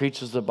Lord and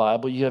preaches the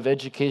Bible. You have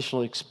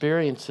educational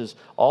experiences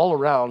all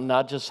around,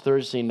 not just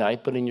Thursday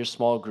night, but in your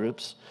small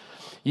groups.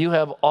 You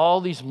have all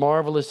these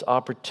marvelous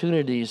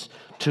opportunities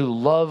to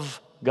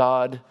love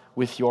God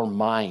with your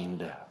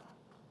mind.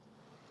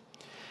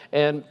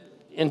 And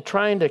in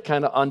trying to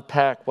kind of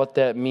unpack what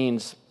that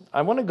means,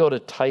 I want to go to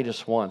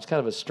Titus 1. It's kind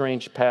of a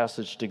strange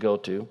passage to go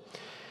to.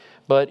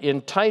 But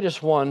in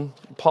Titus 1,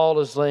 Paul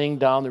is laying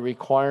down the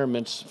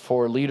requirements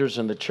for leaders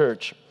in the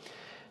church.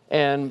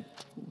 And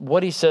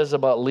what he says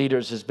about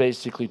leaders is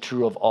basically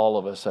true of all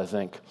of us, I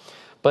think.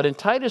 But in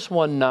Titus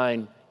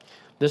 1:9,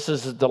 this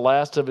is the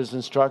last of his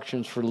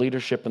instructions for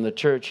leadership in the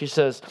church. He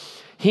says,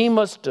 he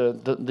must,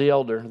 the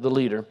elder, the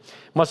leader,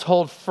 must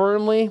hold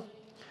firmly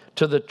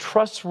to the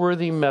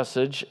trustworthy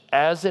message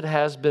as it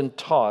has been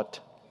taught,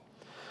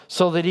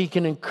 so that he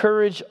can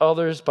encourage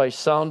others by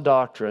sound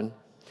doctrine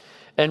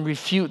and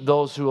refute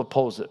those who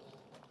oppose it.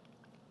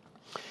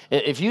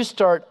 If you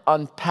start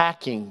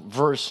unpacking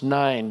verse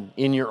 9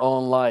 in your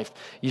own life,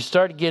 you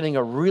start getting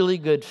a really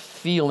good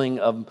feeling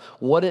of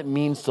what it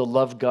means to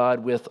love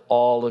God with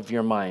all of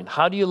your mind.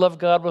 How do you love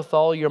God with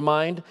all your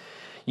mind?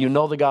 You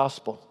know the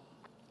gospel.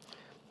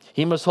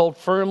 He must hold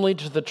firmly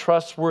to the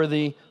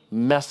trustworthy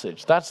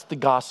message. That's the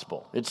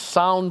gospel. It's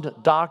sound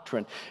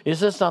doctrine.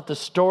 It's just not the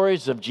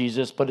stories of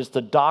Jesus, but it's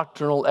the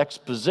doctrinal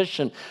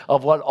exposition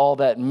of what all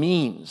that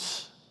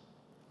means.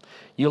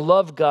 You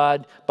love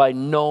God by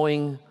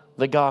knowing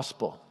the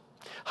gospel.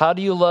 How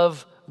do you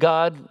love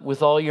God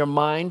with all your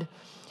mind?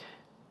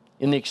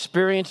 In the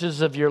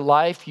experiences of your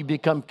life, you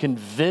become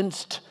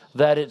convinced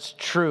that it's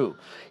true.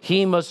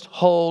 He must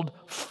hold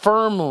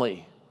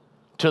firmly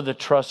to the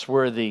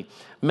trustworthy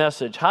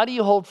message. How do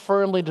you hold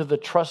firmly to the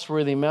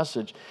trustworthy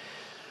message?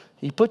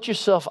 You put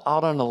yourself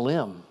out on a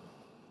limb.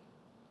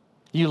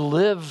 You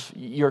live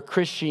your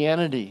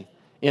Christianity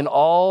in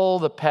all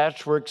the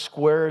patchwork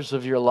squares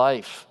of your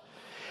life.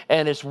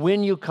 And it's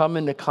when you come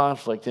into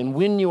conflict and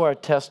when you are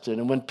tested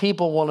and when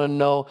people want to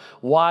know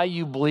why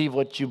you believe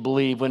what you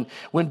believe,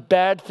 when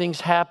bad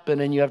things happen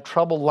and you have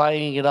trouble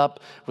lining it up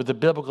with the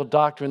biblical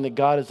doctrine that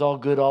God is all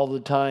good all the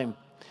time.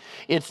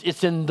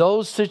 It's in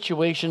those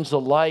situations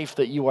of life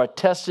that you are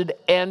tested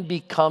and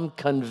become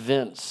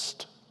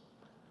convinced.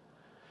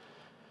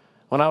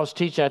 When I was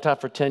teaching, I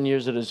taught for 10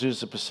 years at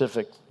Azusa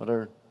Pacific,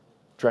 whatever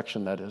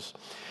direction that is.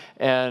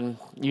 And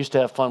used to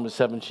have fun with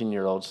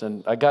 17-year-olds.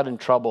 And I got in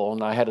trouble,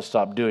 and I had to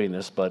stop doing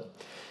this. But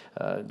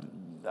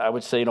I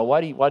would say,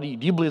 why do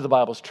you believe the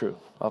Bible's true?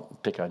 I'll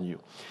pick on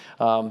you.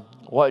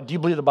 Why do you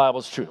believe the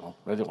Bible's true?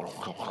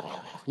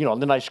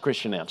 The nice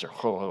Christian answer,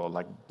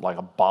 like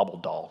a bobble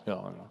doll.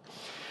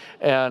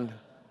 And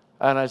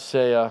I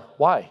say,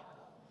 why?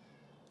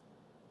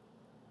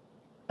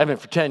 I mean,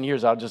 for 10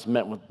 years, I just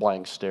met with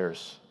blank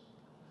stares.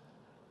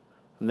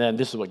 And then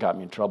this is what got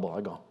me in trouble.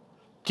 I go,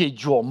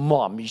 did your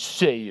mommy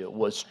say it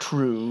was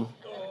true?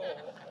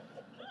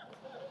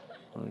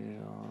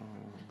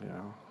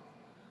 Yeah.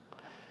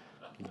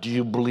 Do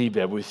you believe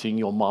everything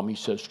your mommy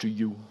says to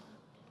you?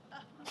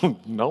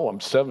 No,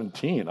 I'm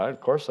 17. Of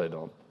course I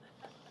don't.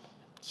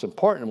 It's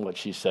important what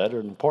she said,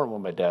 or important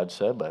what my dad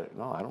said, but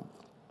no, I don't.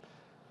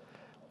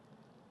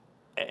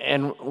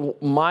 And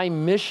my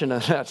mission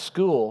at that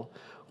school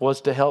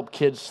was to help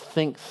kids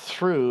think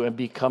through and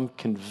become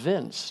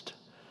convinced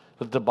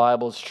that the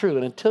Bible is true.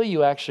 And until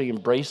you actually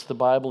embrace the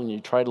Bible and you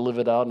try to live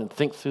it out and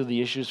think through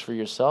the issues for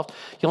yourself,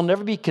 you'll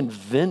never be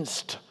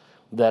convinced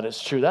that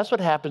it's true. That's what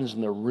happens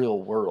in the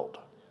real world.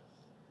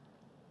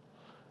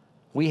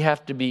 We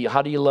have to be,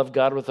 how do you love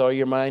God with all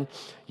your mind?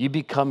 You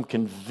become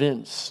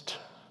convinced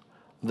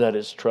that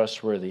it's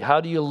trustworthy. How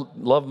do you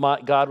love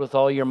God with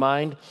all your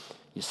mind?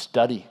 You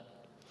study.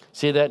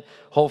 See that?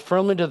 Hold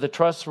firmly to the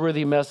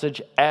trustworthy message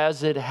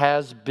as it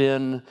has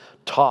been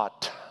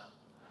taught.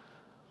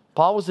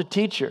 Paul was a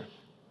teacher.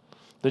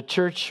 The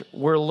church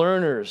were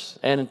learners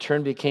and in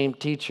turn became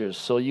teachers.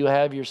 So you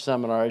have your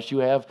seminars, you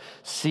have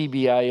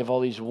CBI, you have all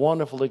these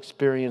wonderful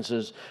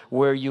experiences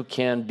where you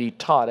can be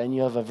taught. And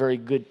you have a very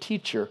good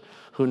teacher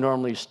who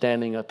normally is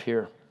standing up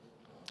here.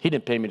 He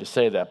didn't pay me to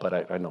say that,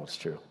 but I know it's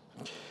true.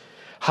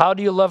 How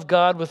do you love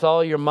God with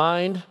all your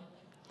mind?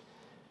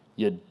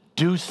 You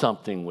do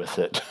something with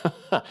it.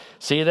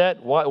 See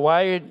that?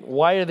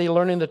 Why are they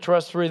learning the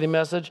trustworthy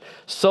message?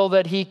 So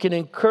that he can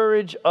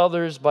encourage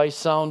others by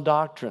sound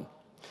doctrine.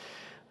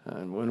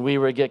 And when we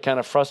would get kind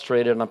of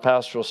frustrated on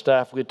pastoral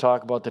staff, we'd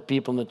talk about the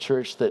people in the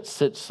church that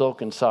sit,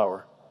 soak, and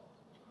sour.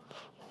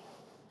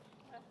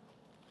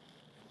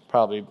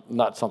 Probably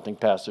not something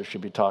pastors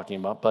should be talking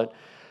about, but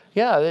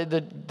yeah,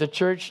 the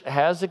church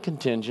has a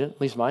contingent,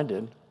 at least mine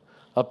did,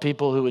 of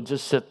people who would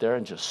just sit there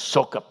and just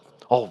soak up.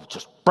 Oh,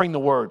 just bring the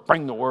word,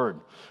 bring the word.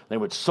 They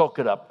would soak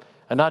it up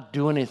and not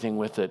do anything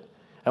with it.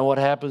 And what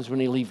happens when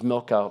you leave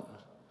milk out?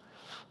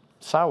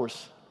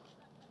 Sours.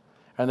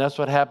 And that's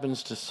what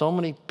happens to so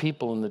many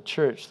people in the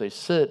church. They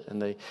sit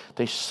and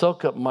they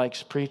soak up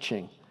Mike's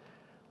preaching,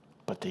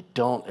 but they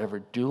don't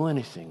ever do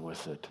anything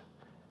with it,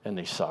 and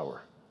they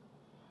sour.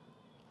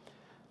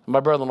 My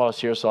brother-in-law is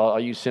here, so I'll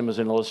use him as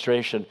an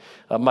illustration.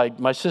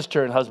 My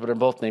sister and husband are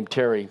both named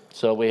Terry,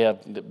 so we have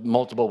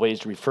multiple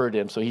ways to refer to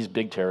him. So he's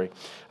Big Terry.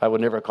 I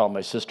would never call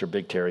my sister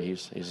Big Terry.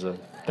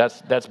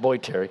 That's Boy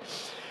Terry.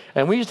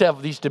 And we used to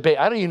have these debates.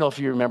 I don't even know if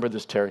you remember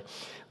this, Terry,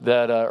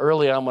 that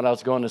early on when I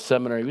was going to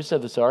seminary, we used to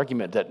have this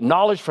argument that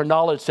knowledge for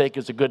knowledge's sake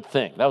is a good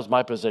thing. That was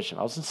my position.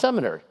 I was in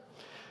seminary.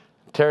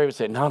 Terry would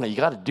say, no, you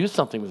got to do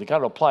something with it. You got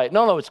to apply it.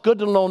 No, it's good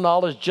to know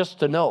knowledge just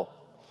to know.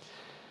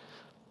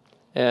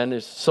 And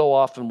as so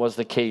often was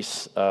the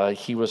case,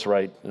 he was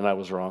right and I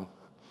was wrong.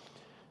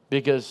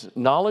 Because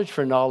knowledge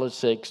for knowledge's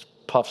sake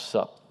puffs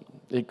up.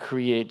 It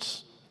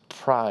creates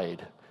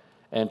pride,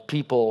 and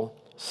people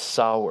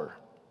sour.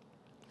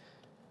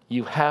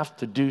 You have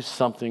to do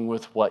something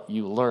with what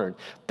you learn.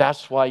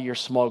 That's why your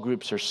small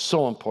groups are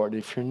so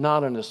important. If you're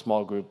not in a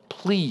small group,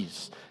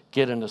 please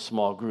get in a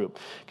small group.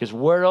 Because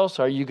where else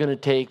are you going to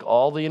take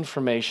all the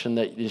information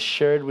that is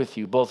shared with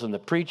you, both in the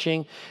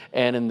preaching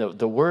and in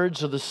the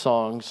words of the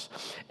songs,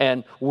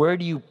 and where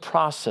do you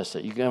process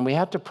it? And we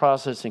have to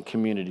process in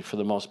community for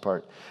the most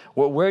part.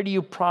 Where do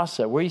you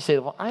process? Where do you say,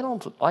 well,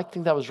 I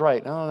think that was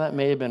right. Oh, that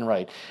may have been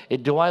right.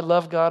 Do I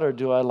love God or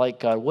do I like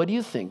God? What do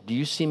you think? Do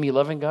you see me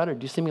loving God or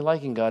do you see me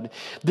liking God?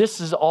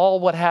 This is all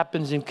what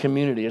happens in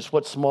community. It's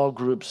what small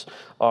groups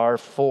are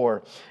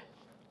for.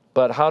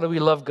 But how do we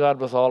love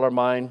God with all our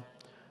mind?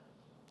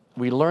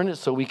 We learn it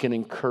so we can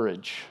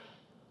encourage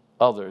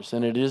others.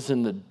 And it is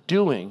in the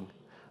doing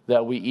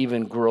that we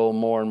even grow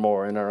more and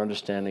more in our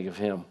understanding of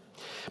Him.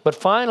 But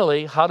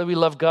finally, how do we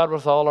love God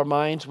with all our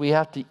minds? We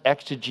have to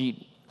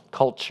exegete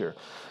culture.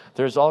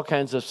 There's all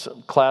kinds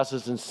of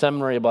classes in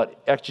seminary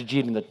about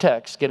exegeting the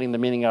text, getting the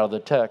meaning out of the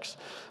text.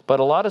 But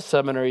a lot of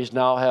seminaries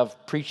now have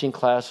preaching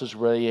classes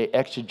where they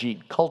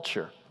exegete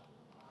culture.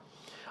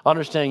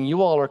 Understanding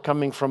you all are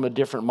coming from a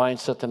different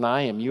mindset than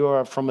I am. You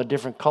are from a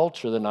different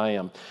culture than I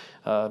am.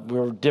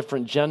 We're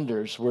different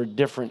genders. We're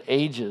different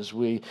ages.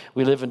 We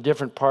live in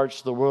different parts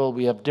of the world.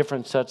 We have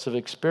different sets of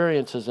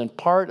experiences. And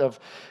part of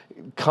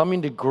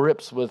coming to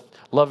grips with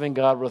loving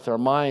God with our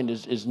mind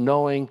is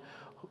knowing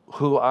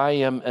who I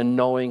am and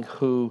knowing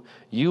who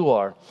you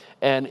are.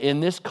 And in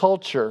this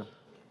culture,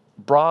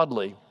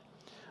 broadly,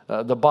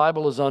 the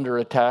Bible is under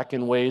attack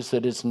in ways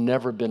that it's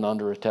never been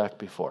under attack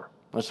before.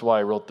 That's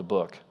why I wrote the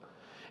book.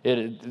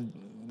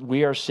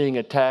 We are seeing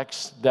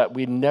attacks that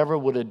we never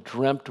would have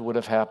dreamt would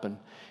have happened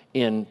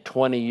in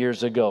 20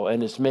 years ago.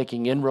 And it's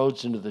making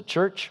inroads into the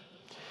church.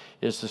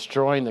 It's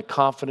destroying the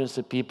confidence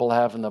that people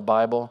have in the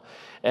Bible.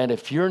 And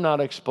if you're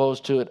not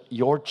exposed to it,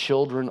 your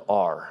children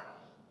are.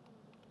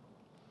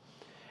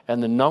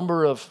 And the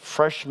number of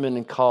freshmen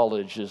in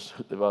colleges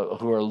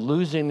who are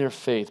losing their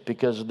faith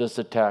because of this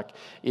attack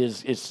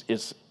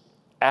is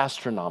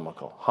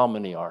astronomical. How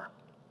many are?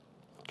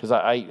 Because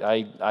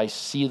I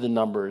see the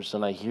numbers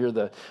and I hear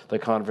the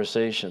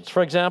conversations.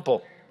 For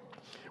example,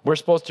 we're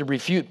supposed to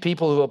refute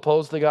people who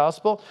oppose the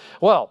gospel.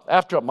 Well,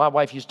 my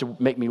wife used to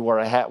make me wear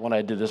a hat when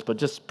I did this, but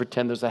just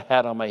pretend there's a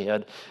hat on my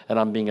head and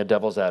I'm being a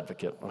devil's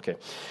advocate. Okay.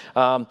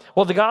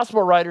 Well, the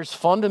gospel writers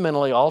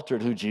fundamentally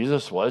altered who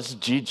Jesus was.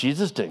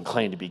 Jesus didn't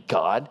claim to be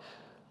God.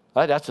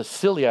 That's a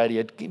silly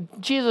idea.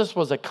 Jesus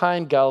was a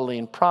kind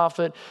Galilean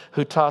prophet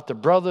who taught the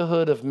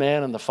brotherhood of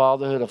man and the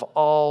fatherhood of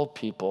all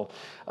people.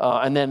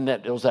 And then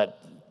it was that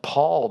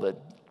Paul that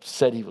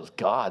said he was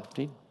God.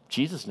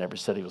 Jesus never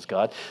said he was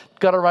God.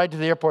 Got a ride to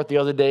the airport the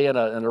other day in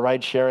a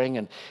ride sharing,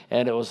 and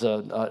it was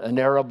an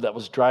Arab that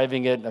was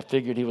driving it. And I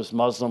figured he was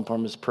Muslim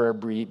from his prayer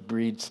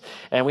breeds.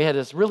 And we had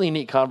this really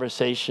neat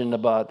conversation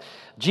about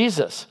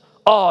Jesus.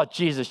 Oh,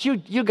 Jesus,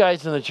 you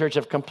guys in the church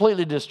have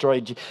completely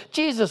destroyed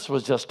Jesus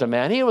was just a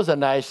man. He was a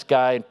nice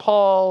guy. And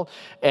Paul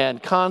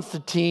and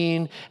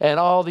Constantine and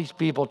all these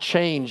people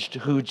changed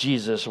who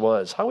Jesus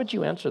was. How would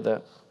you answer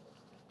that?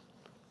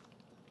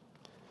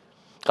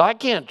 I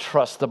can't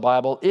trust the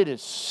Bible. It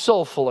is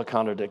so full of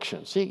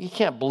contradictions. You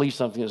can't believe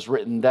something is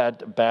written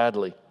that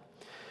badly.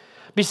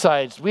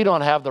 Besides, we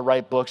don't have the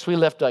right books. We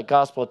left that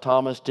Gospel of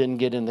Thomas, didn't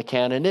get in the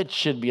canon. It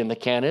should be in the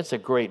canon. It's a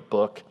great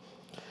book.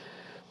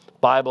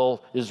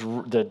 Bible is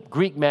the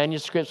Greek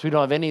manuscripts. We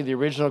don't have any of the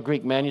original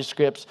Greek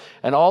manuscripts.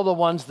 And all the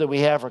ones that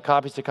we have are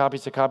copies of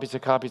copies of copies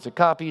of copies of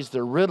copies.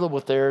 They're riddled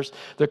with errors.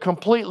 They're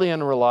completely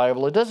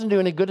unreliable. It doesn't do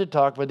any good to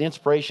talk about the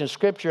inspiration of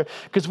Scripture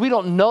because we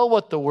don't know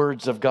what the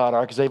words of God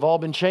are because they've all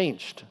been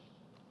changed.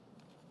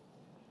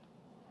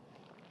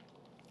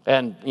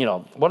 And,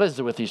 what is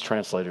it with these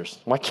translators?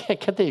 Why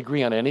can't they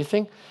agree on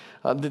anything?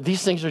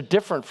 These things are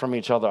different from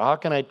each other. How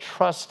can I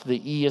trust the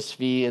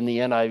ESV and the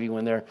NIV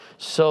when they're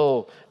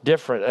so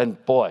different?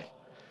 And boy,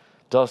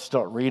 just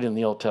don't read in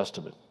the Old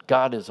Testament.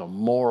 God is a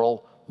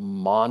moral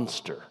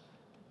monster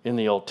in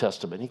the Old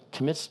Testament. He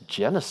commits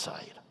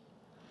genocide.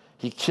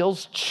 He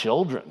kills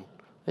children.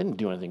 They didn't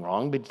do anything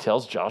wrong, but he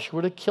tells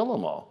Joshua to kill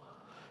them all.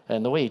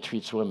 And the way he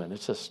treats women,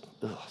 it's just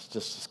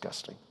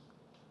disgusting.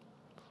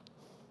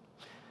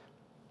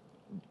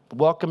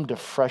 Welcome to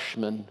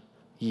freshman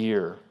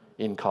year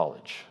in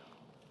college.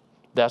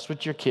 That's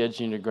what your kids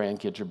and your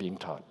grandkids are being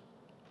taught.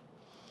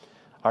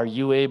 Are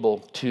you able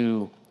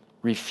to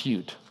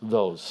refute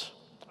those?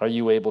 Are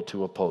you able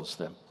to oppose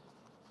them?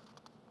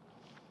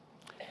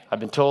 I've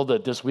been told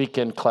that this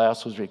weekend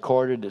class was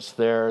recorded. It's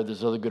there.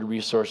 There's other good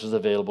resources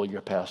available.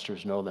 Your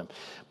pastors know them.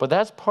 But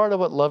that's part of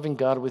what loving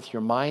God with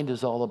your mind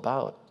is all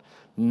about.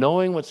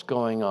 Knowing what's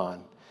going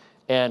on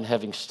and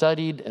having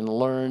studied and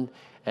learned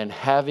and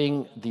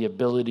having the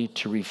ability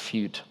to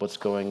refute what's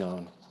going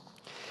on.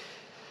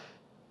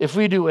 If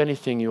we do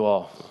anything, if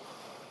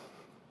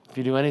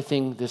you do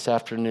anything this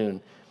afternoon,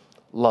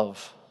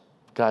 love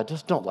God.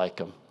 Just don't like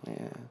him.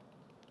 Yeah.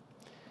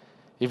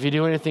 If you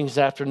do anything this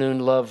afternoon,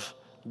 love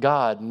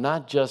God,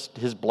 not just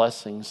his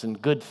blessings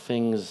and good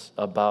things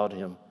about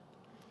him.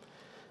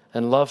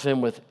 And love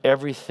him with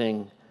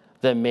everything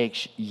that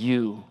makes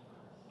you,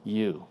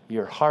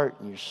 your heart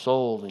and your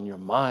soul and your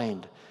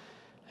mind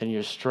and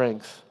your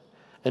strength.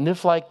 And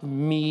if, like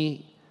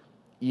me,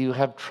 you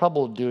have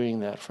trouble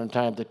doing that from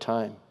time to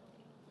time,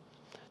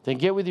 then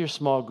get with your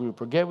small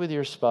group or get with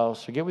your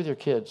spouse or get with your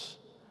kids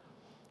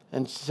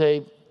and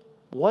say,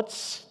 what's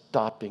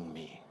stopping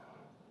me?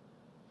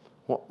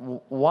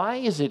 Why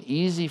is it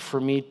easy for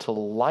me to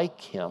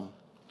like him,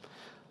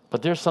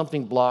 but there's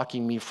something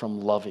blocking me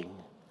from loving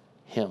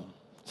him?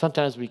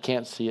 Sometimes we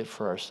can't see it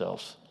for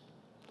ourselves.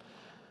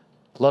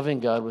 Loving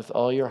God with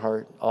all your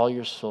heart, all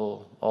your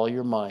soul, all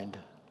your mind,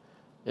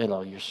 and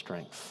all your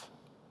strength.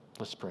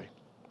 Let's pray.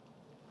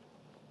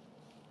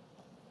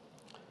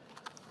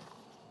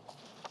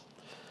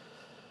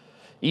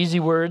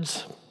 Easy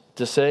words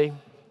to say,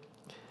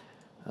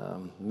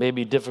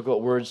 maybe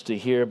difficult words to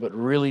hear, but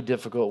really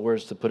difficult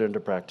words to put into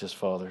practice,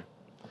 Father.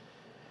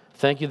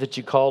 Thank you that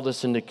you called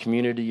us into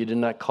community. You did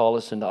not call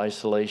us into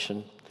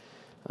isolation.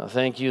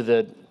 Thank you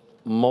that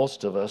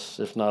most of us,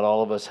 if not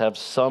all of us, have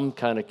some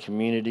kind of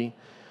community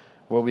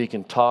where we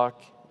can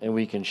talk and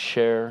we can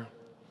share.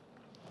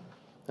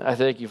 I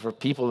thank you for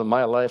people in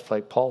my life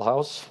like Paul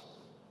House.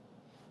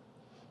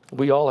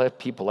 We all have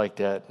people like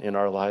that in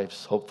our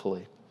lives,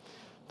 hopefully,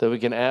 that we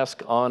can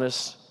ask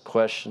honest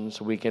questions,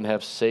 we can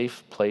have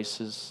safe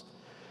places,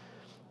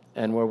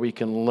 and where we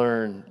can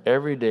learn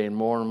every day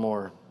more and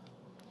more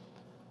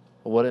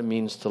what it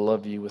means to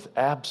love you with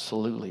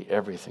absolutely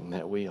everything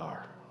that we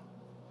are.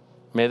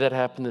 May that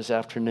happen this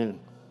afternoon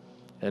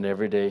and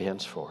every day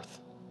henceforth.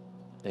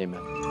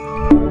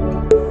 Amen.